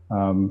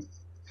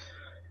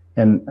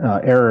 And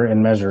error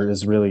in measure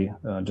is really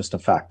just a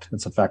fact.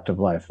 It's a fact of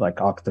life.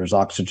 There's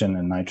oxygen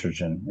and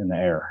nitrogen in the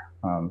air.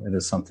 It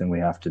is something we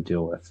have to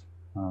deal with.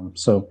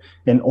 So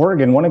in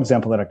Oregon, one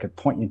example that I could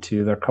point you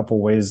to, there are a couple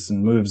ways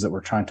and moves that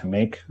we're trying to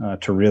make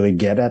to really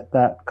get at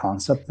that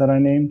concept that I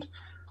named.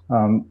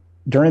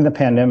 During the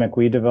pandemic,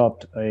 we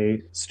developed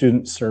a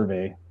student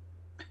survey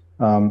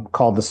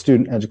called the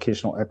Student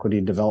Educational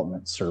Equity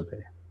Development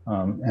Survey.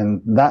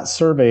 And that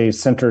survey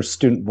centers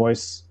student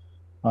voice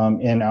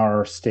in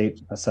our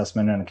state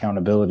assessment and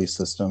accountability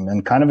system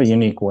in kind of a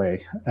unique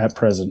way at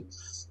present.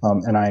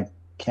 And I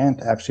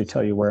can't actually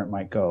tell you where it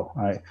might go.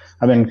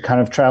 I've been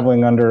kind of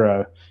traveling under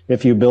a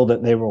if you build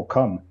it, they will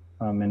come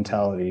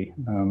mentality.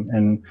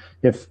 And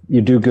if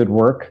you do good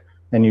work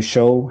and you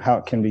show how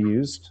it can be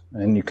used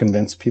and you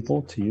convince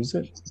people to use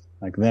it,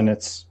 like then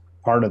it's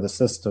part of the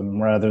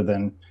system rather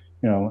than,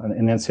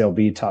 an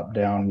NCLB top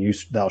down,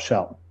 thou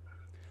shalt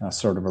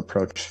sort of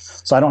approach.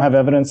 So I don't have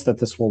evidence that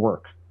this will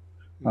work.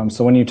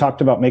 So when you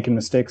talked about making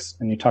mistakes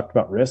and you talked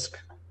about risk,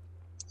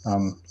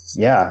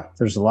 yeah,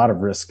 there's a lot of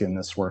risk in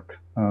this work.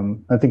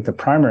 I think the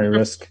primary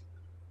risk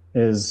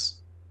is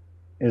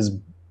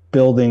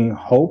building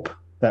hope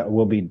that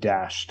will be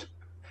dashed.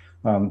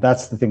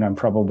 That's the thing I'm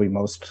probably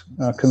most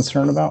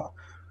concerned about.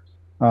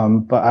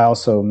 But I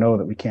also know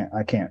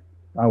that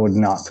I would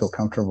not feel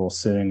comfortable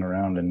sitting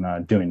around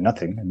and doing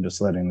nothing and just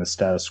letting the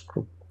status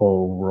quo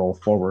roll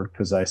forward,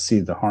 because I see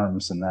the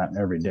harms in that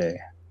every day.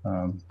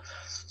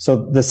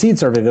 So the SEED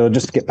survey, though,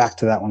 just to get back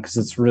to that one, because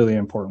it's a really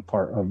important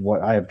part of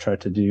what I have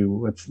tried to do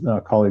with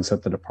colleagues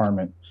at the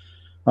department.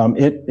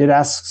 It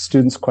asks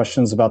students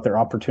questions about their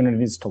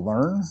opportunities to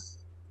learn,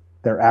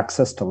 their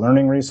access to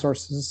learning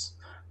resources,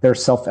 their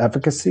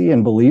self-efficacy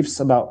and beliefs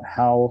about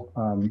how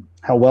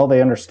well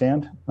they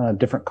understand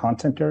different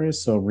content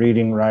areas, so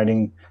reading,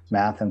 writing,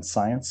 math, and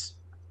science.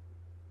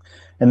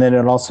 And then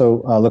it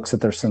also looks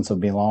at their sense of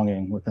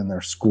belonging within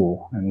their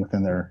school and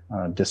within their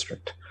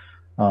district.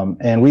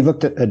 And we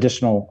looked at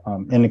additional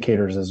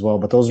indicators as well,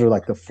 but those are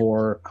like the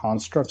 4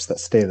 constructs that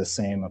stay the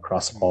same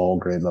across all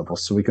grade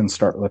levels. So we can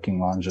start looking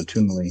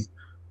longitudinally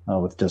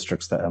with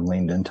districts that have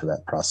leaned into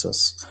that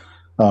process.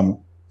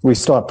 We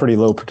still have pretty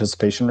low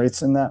participation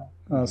rates in that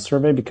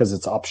survey because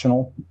it's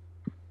optional.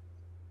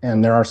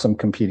 And there are some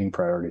competing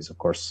priorities, of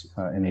course,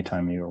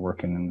 anytime you are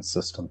working in the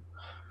system.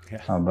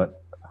 Yeah.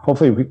 But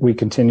hopefully we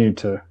continue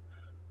to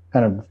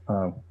kind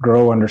of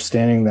grow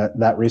understanding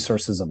that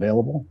resource is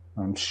available,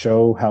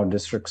 show how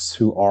districts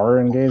who are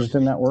engaged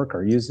in that work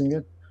are using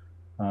it,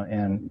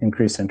 and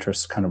increase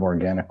interest kind of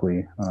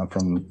organically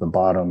from the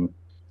bottom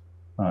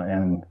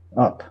and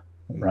up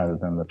rather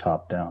than the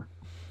top down.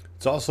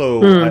 It's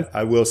also,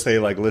 I will say,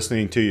 like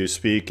listening to you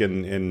speak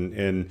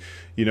and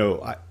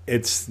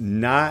it's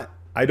not,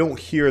 I don't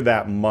hear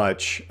that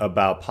much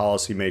about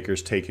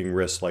policymakers taking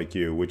risks like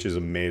you, which is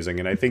amazing.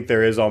 And I think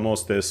there is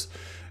almost this,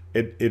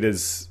 it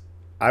is,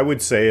 I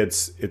would say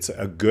it's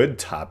a good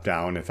top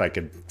down, if I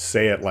could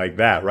say it like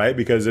that, right?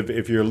 Because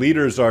if your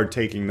leaders are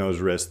taking those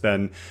risks,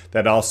 then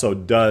that also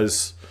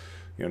does,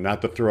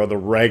 not to throw the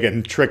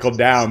Reagan trickle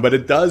down, but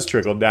it does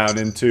trickle down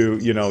into,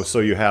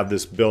 so you have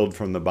this build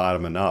from the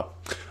bottom and up.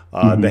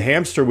 The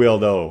hamster wheel,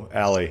 though,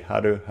 Allie, how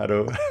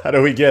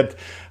do we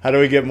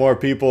get more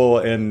people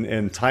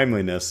in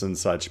timeliness and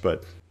such?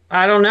 But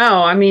I don't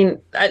know. I mean,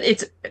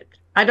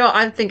 I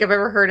don't think I've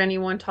ever heard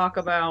anyone talk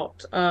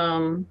about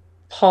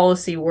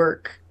policy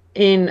work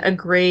in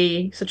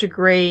such a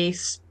gray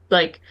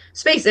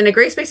space. And a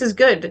gray space is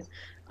good.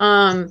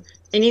 It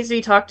needs to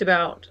be talked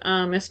about,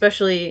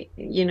 especially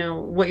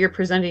what you're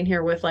presenting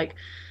here with like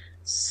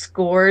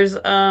scores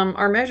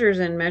are measures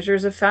and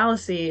measures of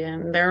fallacy,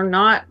 and they're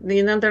not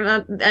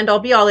end all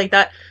be all like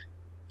that.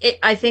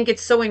 I think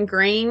it's so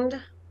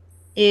ingrained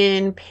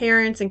in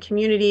parents and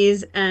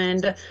communities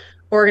and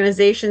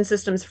organization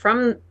systems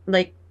from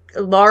like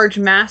a large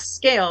mass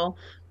scale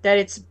that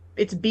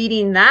it's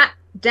beating that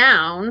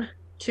down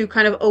to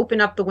kind of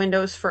open up the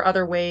windows for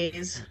other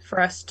ways for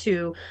us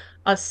to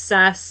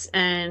assess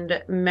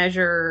and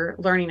measure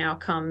learning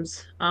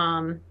outcomes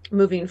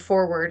moving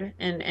forward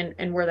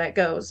and where that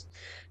goes.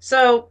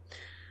 So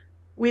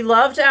we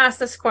love to ask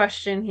this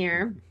question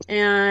here,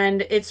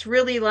 and it's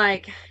really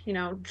like,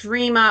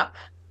 dream up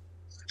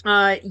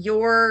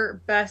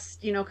your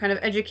best, kind of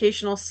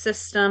educational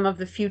system of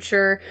the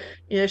future.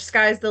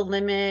 Sky's the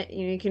limit.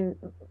 You can,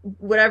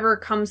 whatever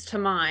comes to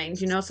mind,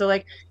 so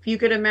like if you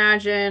could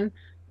imagine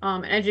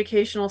an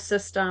educational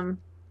system,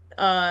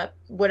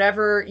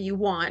 whatever you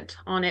want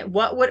on it,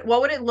 what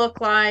would it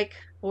look like?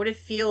 What would it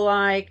feel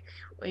like?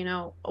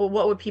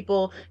 What would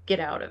people get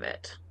out of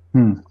it?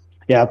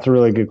 Yeah, that's a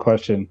really good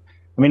question.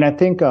 I mean, I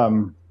think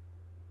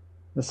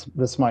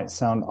this might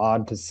sound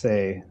odd to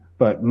say,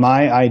 but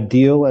my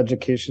ideal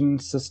education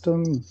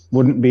system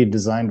wouldn't be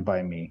designed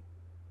by me.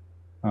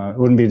 It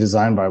wouldn't be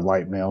designed by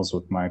white males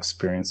with my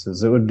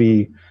experiences. It would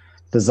be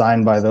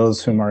designed by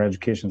those whom our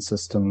education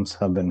systems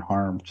have been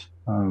harmed.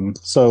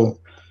 So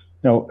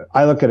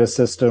I look at a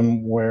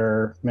system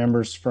where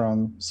members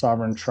from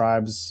sovereign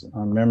tribes,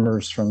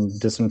 members from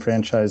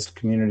disenfranchised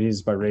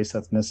communities by race,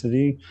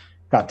 ethnicity,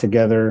 got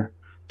together,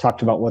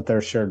 talked about what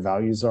their shared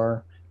values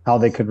are, how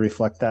they could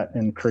reflect that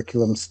in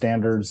curriculum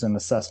standards and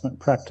assessment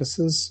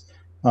practices.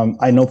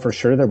 I know for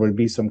sure there would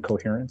be some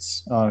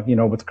coherence,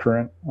 with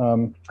current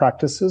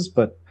practices,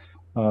 but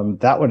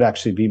that would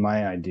actually be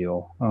my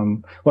ideal.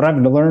 What I've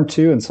learned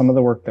too, and some of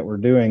the work that we're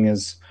doing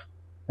is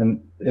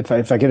and if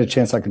I get a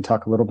chance, I can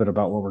talk a little bit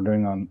about what we're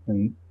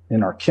doing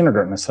in our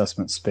kindergarten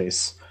assessment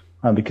space,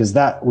 because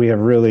that we have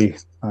really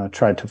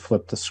tried to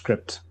flip the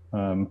script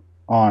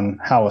on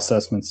how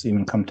assessments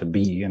even come to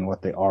be and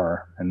what they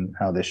are and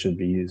how they should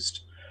be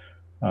used.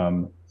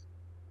 And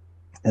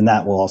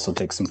that will also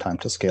take some time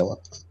to scale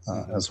up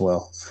as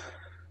well.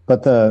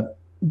 But the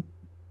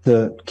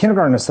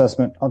kindergarten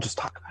assessment, I'll just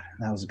talk about it.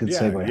 That was a good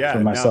segue for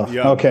myself.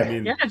 Okay. I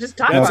mean, just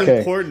talk that's about it.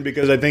 important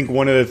because I think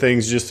one of the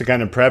things, just to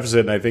kind of preface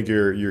it, and I think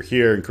you're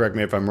here, and correct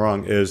me if I'm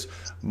wrong, is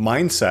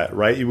mindset,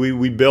 right?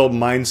 We build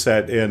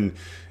mindset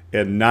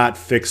and not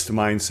fixed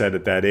mindset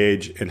at that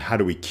age, and how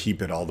do we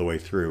keep it all the way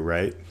through,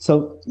 right?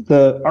 So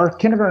our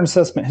kindergarten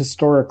assessment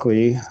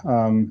historically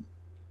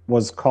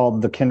was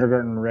called the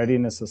Kindergarten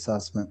Readiness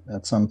Assessment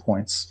at some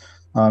points,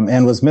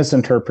 and was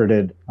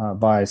misinterpreted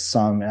by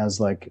some as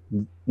like,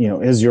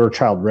 is your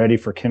child ready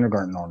for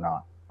kindergarten or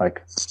not?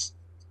 Like,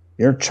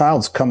 your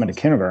child's coming to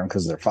kindergarten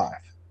because they're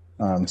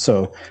 5.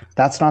 So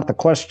that's not the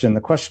question. The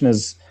question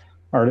is,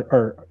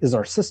 is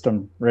our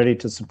system ready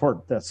to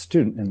support that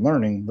student in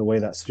learning the way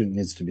that student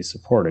needs to be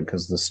supported,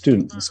 because the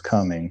student is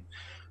coming.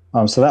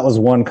 So that was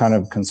one kind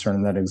of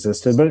concern that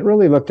existed, but it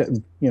really looked at,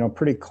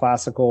 pretty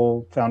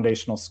classical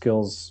foundational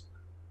skills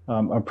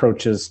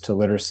approaches to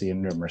literacy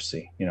and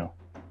numeracy,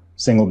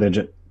 single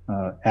digit,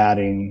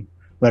 adding,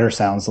 letter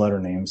sounds,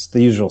 letter names,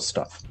 the usual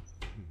stuff.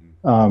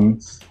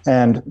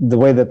 And the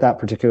way that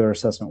particular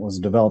assessment was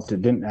developed,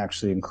 it didn't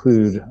actually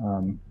include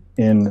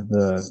in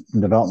the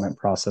development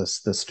process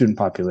the student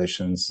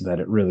populations that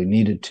it really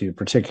needed to,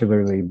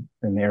 particularly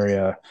in the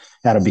area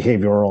at a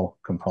behavioral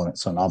component,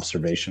 so an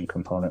observation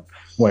component,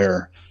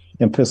 where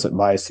implicit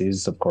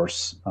biases, of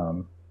course,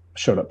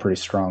 showed up pretty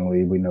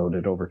strongly, we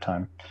noted over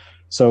time.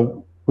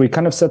 So we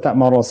kind of set that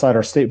model aside.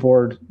 Our state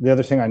board, the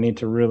other thing I need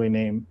to really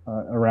name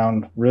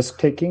around risk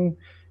taking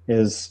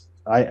is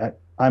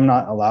I'm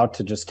not allowed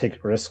to just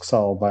take risks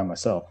all by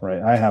myself,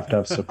 right? I have to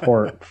have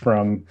support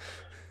from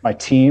my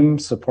team,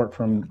 support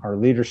from our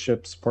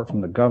leadership, support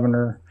from the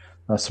governor,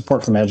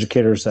 support from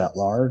educators at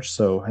large.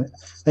 So I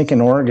think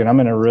in Oregon, I'm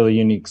in a really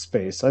unique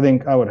space. I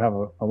think I would have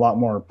a lot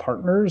more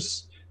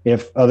partners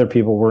if other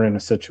people were in a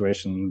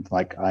situation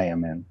like I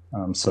am in.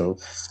 So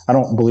I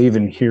don't believe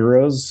in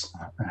heroes.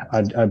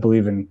 I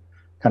believe in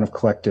kind of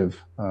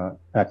collective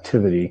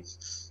activity.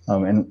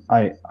 And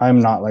I'm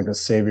not like a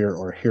savior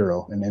or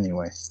hero in any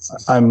way.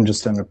 I'm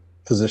just in a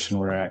position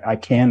where I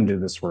can do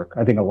this work.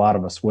 I think a lot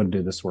of us would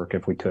do this work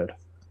if we could.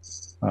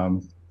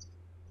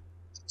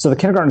 So the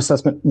kindergarten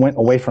assessment went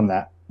away from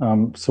that.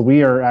 So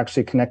we are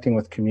actually connecting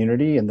with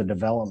community in the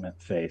development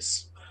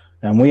phase.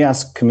 And we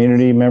ask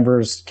community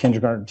members,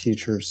 kindergarten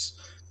teachers,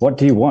 what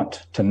do you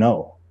want to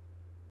know?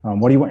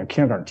 What do you want your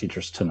kindergarten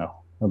teachers to know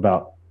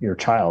about your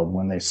child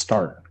when they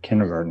start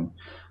kindergarten?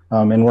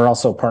 And we're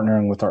also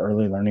partnering with our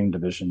early learning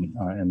division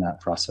in that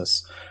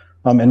process.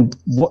 And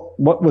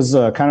what was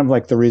kind of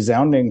like the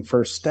resounding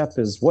first step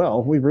is,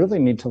 well, we really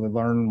need to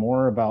learn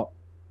more about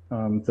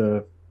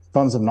the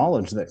funds of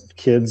knowledge that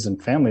kids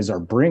and families are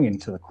bringing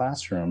to the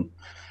classroom.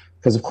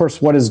 Because, of course,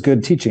 what is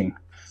good teaching?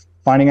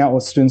 Finding out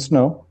what students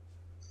know,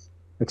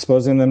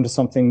 exposing them to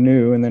something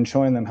new, and then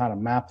showing them how to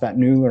map that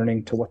new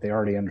learning to what they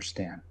already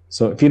understand.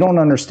 So if you don't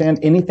understand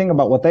anything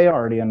about what they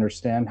already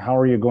understand, how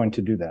are you going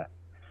to do that?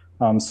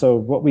 So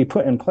what we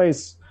put in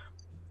place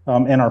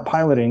in our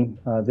piloting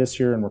this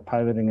year, and we're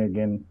piloting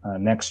again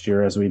next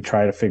year as we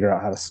try to figure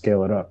out how to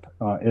scale it up,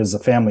 is a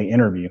family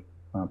interview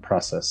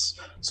process.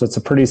 So it's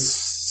a pretty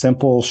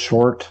simple,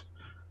 short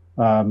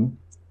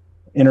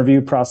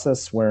interview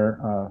process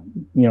where,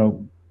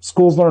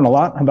 schools learn a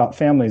lot about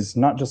families,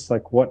 not just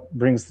like what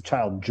brings the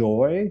child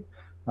joy,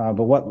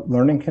 but what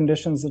learning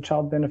conditions the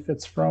child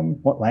benefits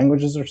from, what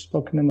languages are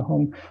spoken in the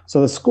home.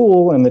 So the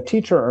school and the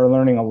teacher are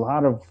learning a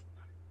lot of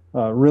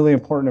really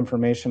important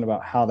information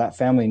about how that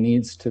family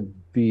needs to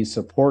be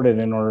supported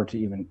in order to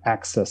even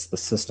access the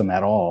system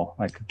at all.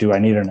 Like, do I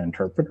need an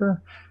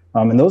interpreter?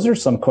 And those are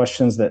some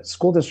questions that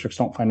school districts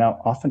don't find out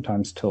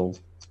oftentimes till,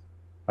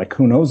 like,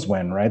 who knows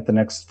when, right?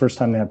 The first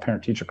time they have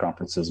parent-teacher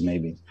conferences,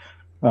 maybe.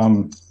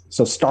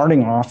 So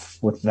starting off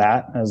with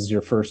that as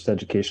your first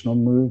educational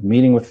move,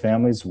 meeting with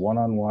families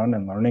one-on-one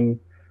and learning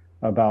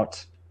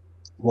about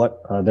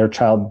what their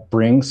child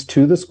brings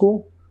to the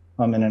school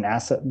in an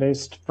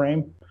asset-based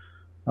frame,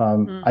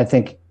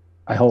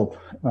 I hope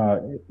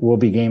will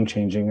be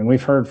game-changing. And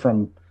we've heard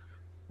from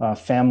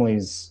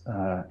families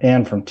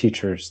and from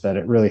teachers that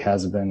it really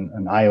has been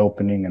an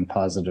eye-opening and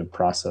positive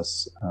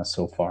process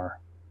so far.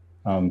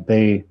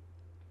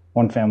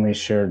 One family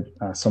shared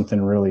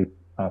something really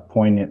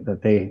poignant,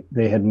 that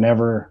they had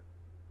never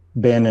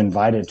been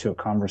invited to a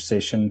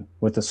conversation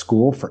with a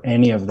school for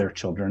any of their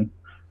children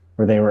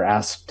where they were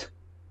asked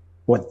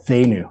what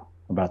they knew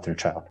about their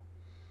child.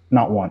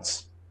 Not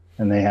once.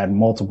 And they had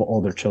multiple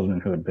older children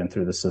who had been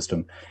through the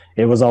system.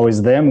 It was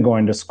always them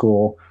going to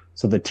school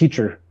so the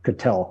teacher could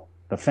tell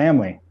the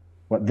family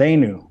what they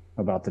knew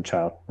about the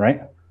child,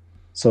 right?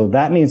 So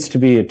that needs to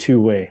be a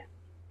two-way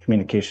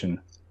communication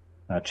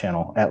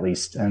channel, at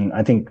least. And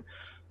I think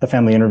the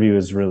family interview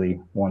is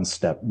really one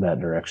step that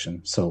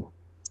direction. So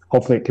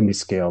hopefully it can be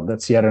scaled.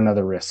 That's yet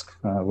another risk.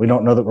 We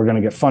don't know that we're going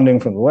to get funding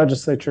from the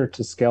legislature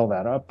to scale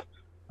that up.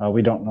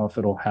 We don't know if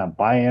it'll have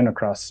buy-in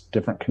across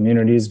different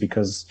communities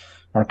because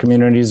our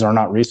communities are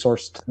not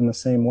resourced in the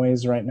same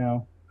ways right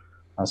now.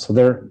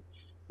 So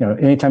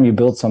anytime you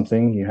build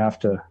something, you have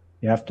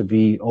to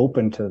be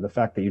open to the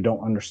fact that you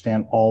don't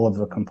understand all of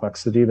the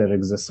complexity that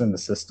exists in the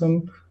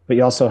system, but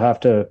you also have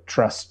to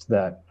trust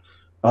that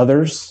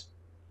others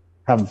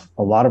have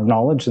a lot of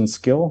knowledge and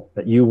skill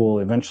that you will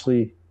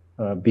eventually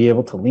be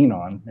able to lean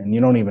on, and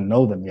you don't even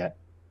know them yet,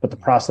 but the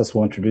process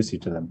will introduce you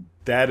to them.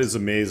 That is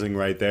amazing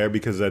right there,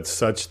 because that's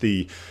such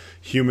the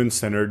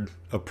human-centered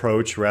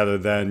approach rather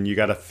than you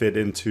got to fit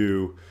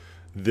into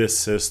this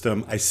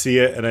system. I see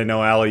it, and I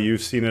know, Allie,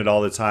 you've seen it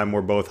all the time.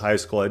 We're both high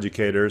school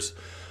educators,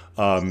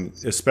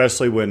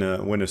 especially when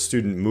a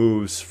student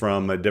moves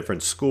from a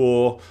different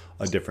school,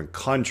 a different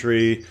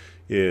country,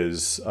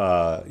 is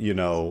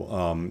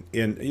any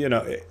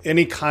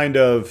kind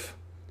of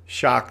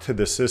shock to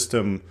the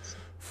system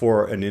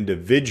for an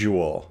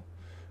individual.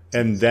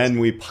 And then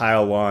we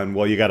pile on,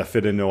 well, you got to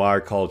fit into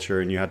our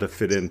culture and you have to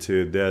fit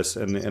into this.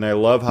 And I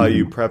love how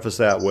you preface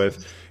that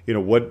with,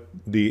 what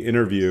the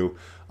interview.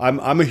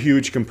 I'm a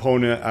huge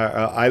component.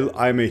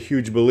 I'm a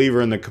huge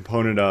believer in the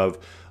component of,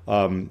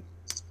 and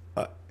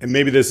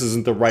maybe this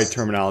isn't the right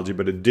terminology,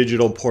 but a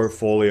digital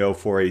portfolio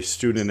for a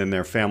student and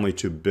their family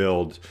to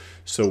build,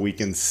 so we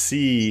can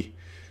see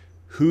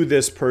who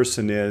this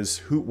person is,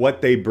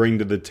 what they bring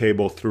to the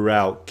table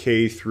throughout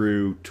K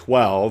through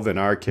 12, in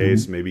our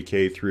case, maybe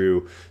K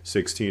through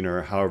 16,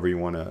 or however you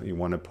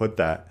want to put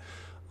that.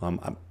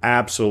 I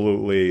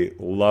absolutely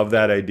love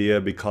that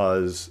idea,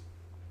 because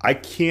I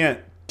can't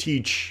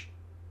teach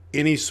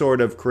any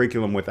sort of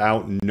curriculum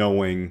without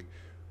knowing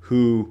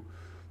who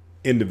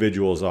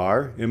individuals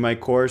are in my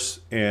course.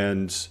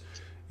 And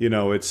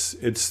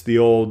it's the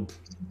old,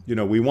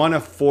 we want to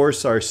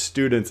force our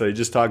students. I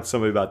just talked to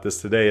somebody about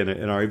this today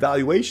in our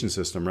evaluation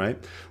system,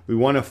 right? We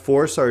want to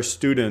force our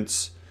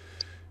students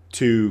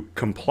to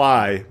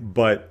comply,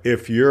 but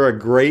if you're a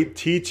great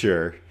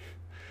teacher,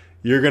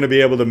 you're going to be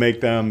able to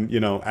make them,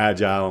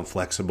 agile and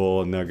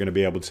flexible, and they're going to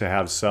be able to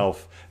have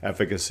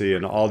self-efficacy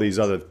and all these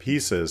other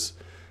pieces.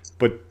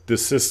 But the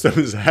system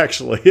is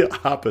actually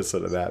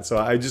opposite of that. So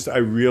I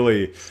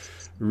really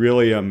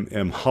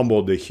am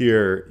humbled to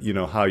hear,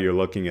 how you're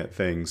looking at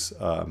things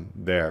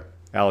there.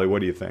 Allie, what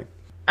do you think?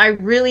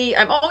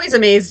 I'm always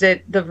amazed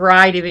at the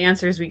variety of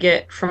answers we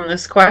get from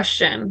this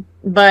question.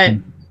 But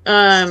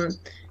I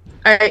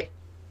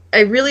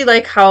really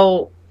like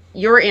how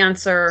your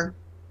answer,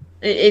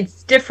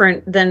 it's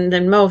different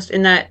than most,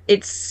 in that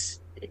it's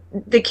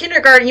the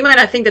kindergarten. You might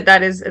not think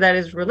that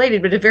is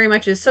related, but it very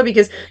much is so,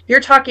 because you're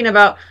talking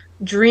about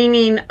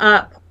dreaming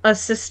up a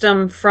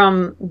system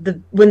from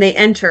when they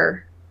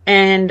enter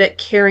and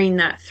carrying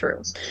that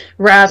through,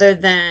 rather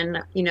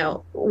than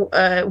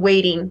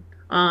waiting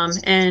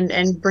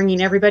and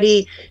bringing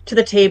everybody to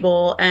the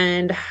table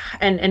and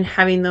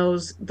having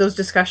those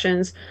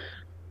discussions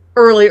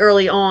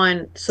early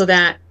on, so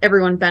that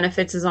everyone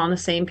benefits, is on the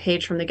same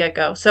page from the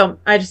get-go. So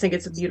I just think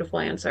it's a beautiful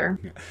answer.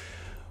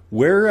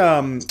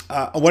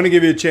 I want to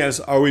give you a chance.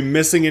 Are we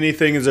missing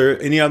anything? Is there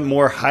any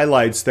more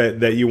highlights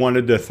that you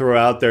wanted to throw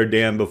out there,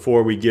 Dan,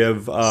 before we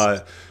give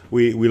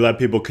we let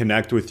people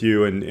connect with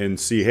you and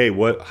see, hey,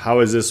 how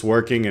is this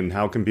working, and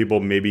how can people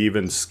maybe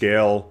even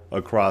scale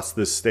across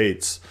the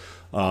states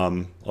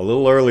a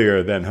little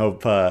earlier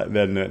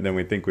than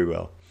we think we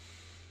will?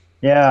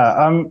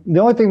 Yeah, the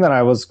only thing that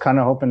I was kind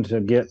of hoping to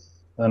get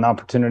an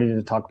opportunity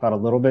to talk about a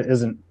little bit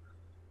isn't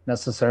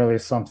necessarily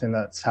something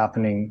that's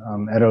happening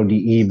at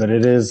ODE, but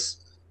it is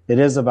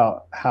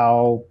about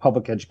how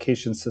public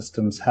education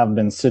systems have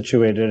been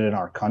situated in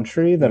our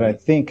country that I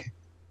think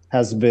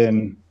has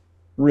been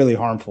really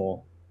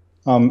harmful.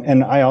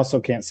 And I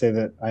also can't say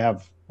that I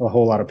have a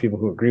whole lot of people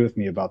who agree with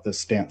me about this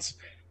stance,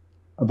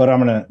 but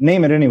I'm going to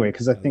name it anyway,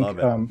 because I think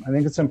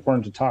it's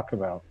important to talk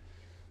about.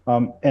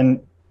 And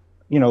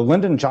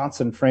Lyndon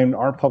Johnson framed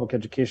our public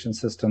education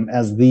system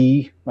as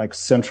the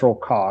central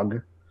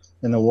cog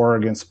in the war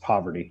against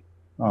poverty.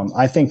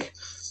 I think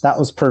that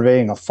was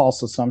purveying a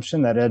false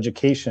assumption that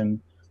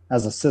education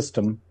as a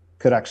system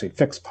could actually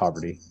fix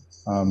poverty.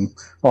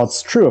 While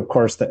it's true, of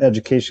course, that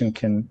education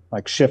can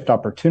shift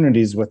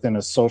opportunities within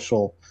a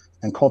social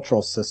and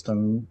cultural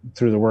system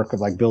through the work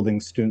of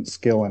building student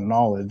skill and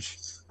knowledge.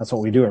 That's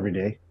what we do every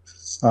day.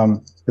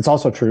 It's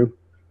also true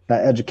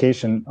that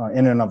education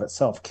in and of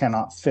itself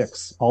cannot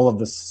fix all of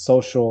the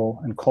social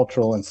and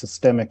cultural and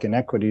systemic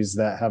inequities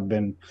that have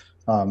been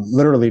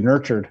literally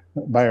nurtured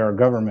by our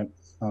government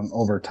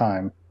over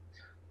time.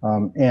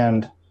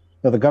 And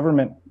the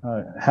government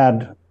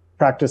had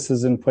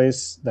practices in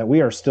place that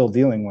we are still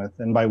dealing with.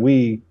 And by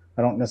we,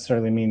 I don't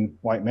necessarily mean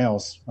white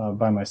males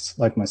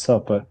like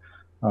myself, but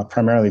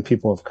primarily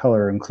people of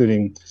color,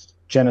 including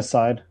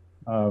genocide,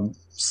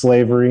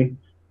 slavery,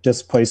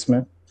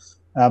 displacement,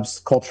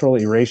 cultural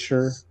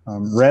erasure,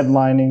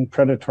 redlining,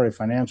 predatory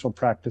financial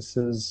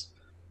practices,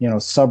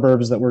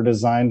 suburbs that were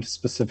designed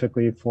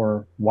specifically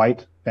for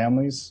white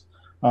families.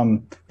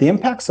 The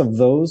impacts of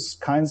those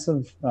kinds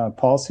of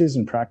policies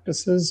and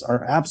practices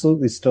are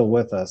absolutely still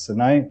with us.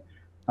 And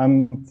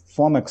I'm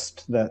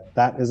flummoxed that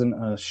that isn't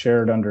a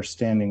shared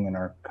understanding in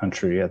our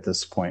country at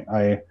this point.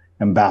 I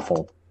am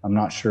baffled. I'm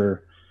not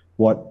sure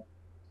what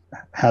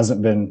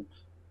hasn't been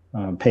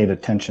paid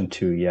attention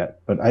to yet.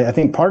 But I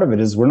think part of it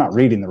is we're not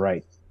reading the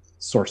right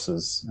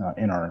sources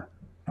in our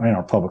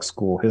public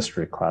school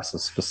history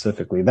classes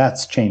specifically.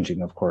 That's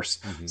changing, of course,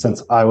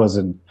 since I was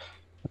in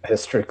a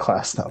history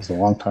class. That was a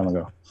long time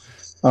ago.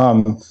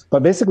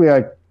 But basically,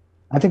 I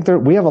think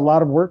we have a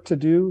lot of work to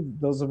do,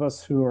 those of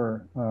us who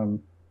are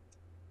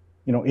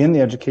in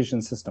the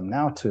education system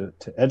now, to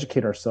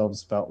educate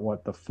ourselves about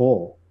what the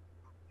full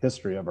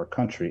history of our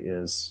country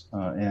is.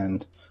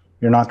 And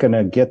you're not going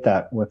to get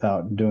that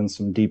without doing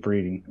some deep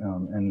reading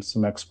and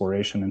some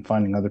exploration and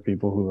finding other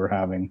people who are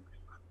having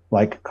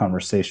like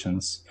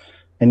conversations.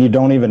 And you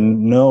don't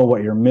even know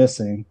what you're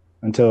missing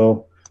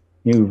until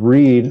you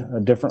read a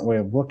different way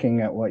of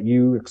looking at what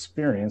you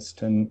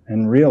experienced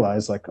and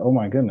realize, like, oh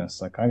my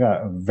goodness, like I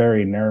got a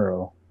very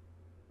narrow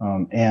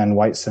and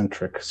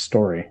white-centric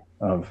story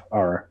of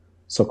our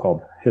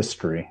so-called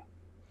history.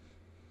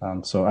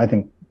 So I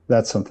think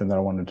that's something that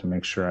I wanted to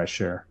make sure I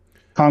share.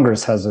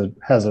 Congress has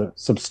a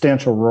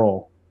substantial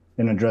role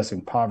in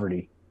addressing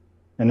poverty,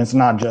 and it's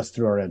not just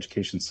through our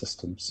education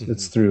systems.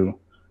 It's through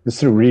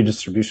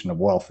redistribution of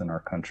wealth in our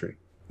country.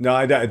 No,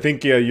 I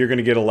think you're going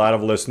to get a lot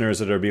of listeners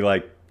that are be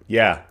like,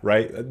 yeah,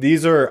 right.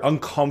 These are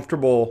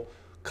uncomfortable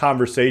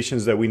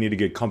conversations that we need to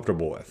get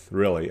comfortable with.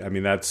 Really, I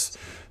mean that's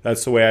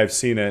the way I've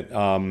seen it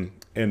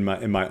in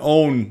my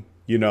own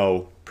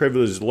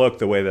privileged look,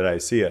 the way that I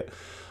see it.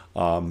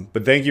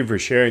 But thank you for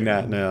sharing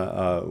that.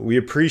 And we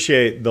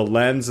appreciate the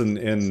lens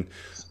and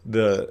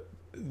the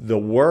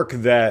work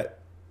that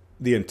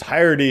the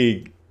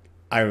entirety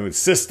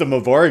system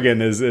of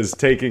Oregon is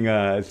taking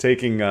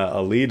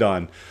a lead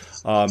on.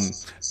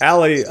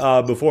 Allie,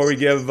 before we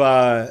give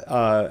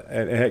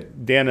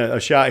Dan a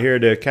shot here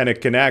to kind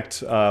of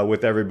connect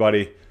with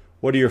everybody,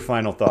 what are your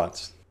final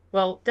thoughts?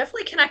 Well,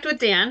 definitely connect with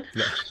Dan.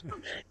 Yeah.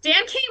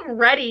 Dan came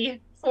ready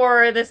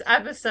for this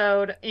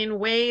episode in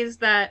ways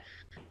that,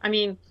 I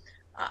mean,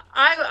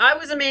 I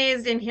was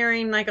amazed in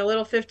hearing like a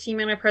little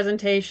 15-minute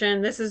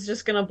presentation. This is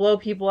just going to blow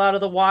people out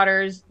of the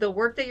waters. The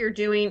work that you're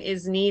doing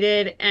is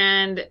needed,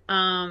 and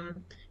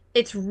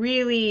it's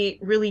really,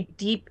 really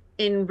deep,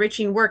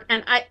 enriching work.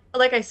 And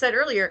like I said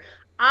earlier,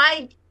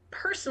 I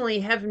personally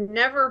have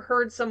never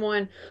heard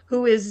someone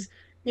who is,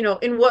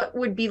 in what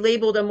would be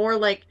labeled a more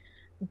like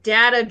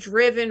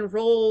data-driven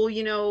role,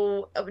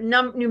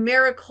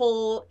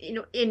 numerical,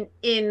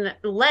 in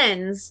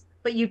lens,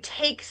 but you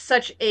take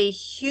such a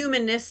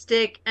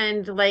humanistic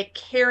and like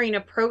caring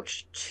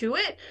approach to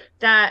it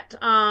that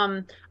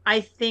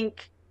I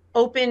think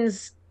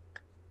opens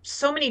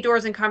so many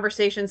doors and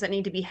conversations that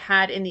need to be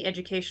had in the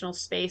educational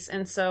space.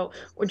 And so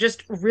we're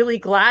just really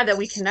glad that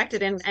we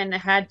connected and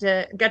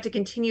got to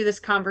continue this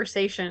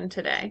conversation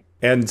today.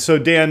 And so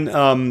Dan,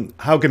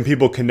 how can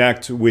people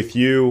connect with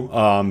you,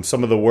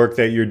 some of the work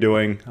that you're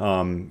doing,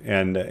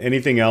 and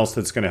anything else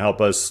that's going to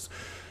help us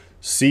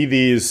see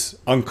these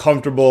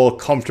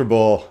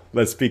comfortable,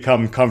 let's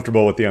become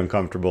comfortable with the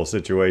uncomfortable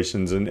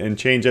situations and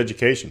change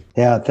education?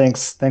 Yeah,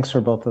 thanks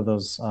for both of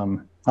those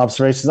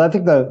observations. I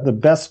think the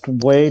best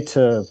way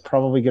to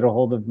probably get a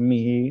hold of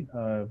me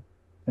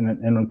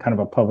in kind of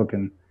a public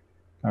and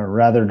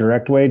rather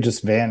direct way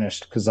just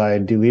vanished because I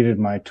deleted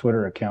my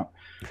Twitter account.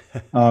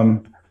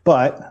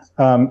 But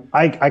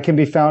I can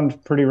be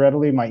found pretty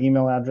readily. My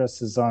email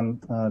address is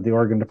on the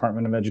Oregon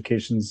Department of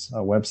Education's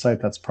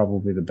website. That's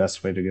probably the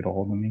best way to get a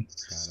hold of me.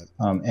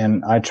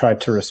 And I try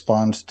to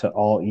respond to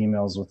all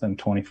emails within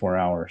 24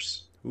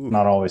 hours. Ooh.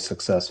 Not always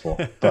successful,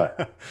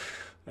 but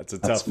that's a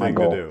tough thing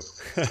to do.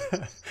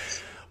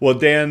 Well,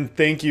 Dan,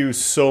 thank you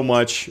so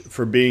much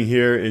for being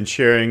here and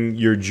sharing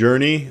your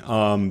journey,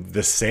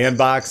 the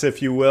sandbox,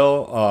 if you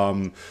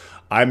will.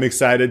 I'm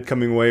excited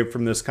coming away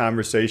from this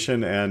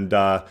conversation, and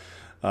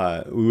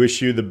we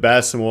wish you the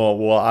best, and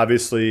we'll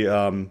obviously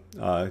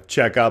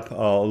check up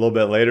a little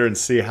bit later and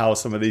see how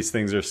some of these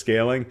things are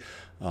scaling.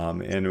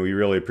 And we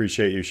really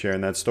appreciate you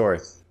sharing that story.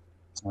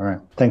 All right.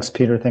 Thanks,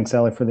 Peter. Thanks,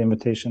 Allie, for the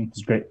invitation.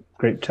 It was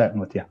great chatting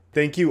with you.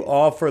 Thank you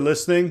all for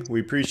listening. We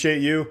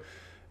appreciate you.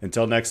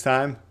 Until next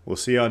time, we'll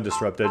see you on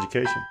Disrupt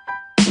Education.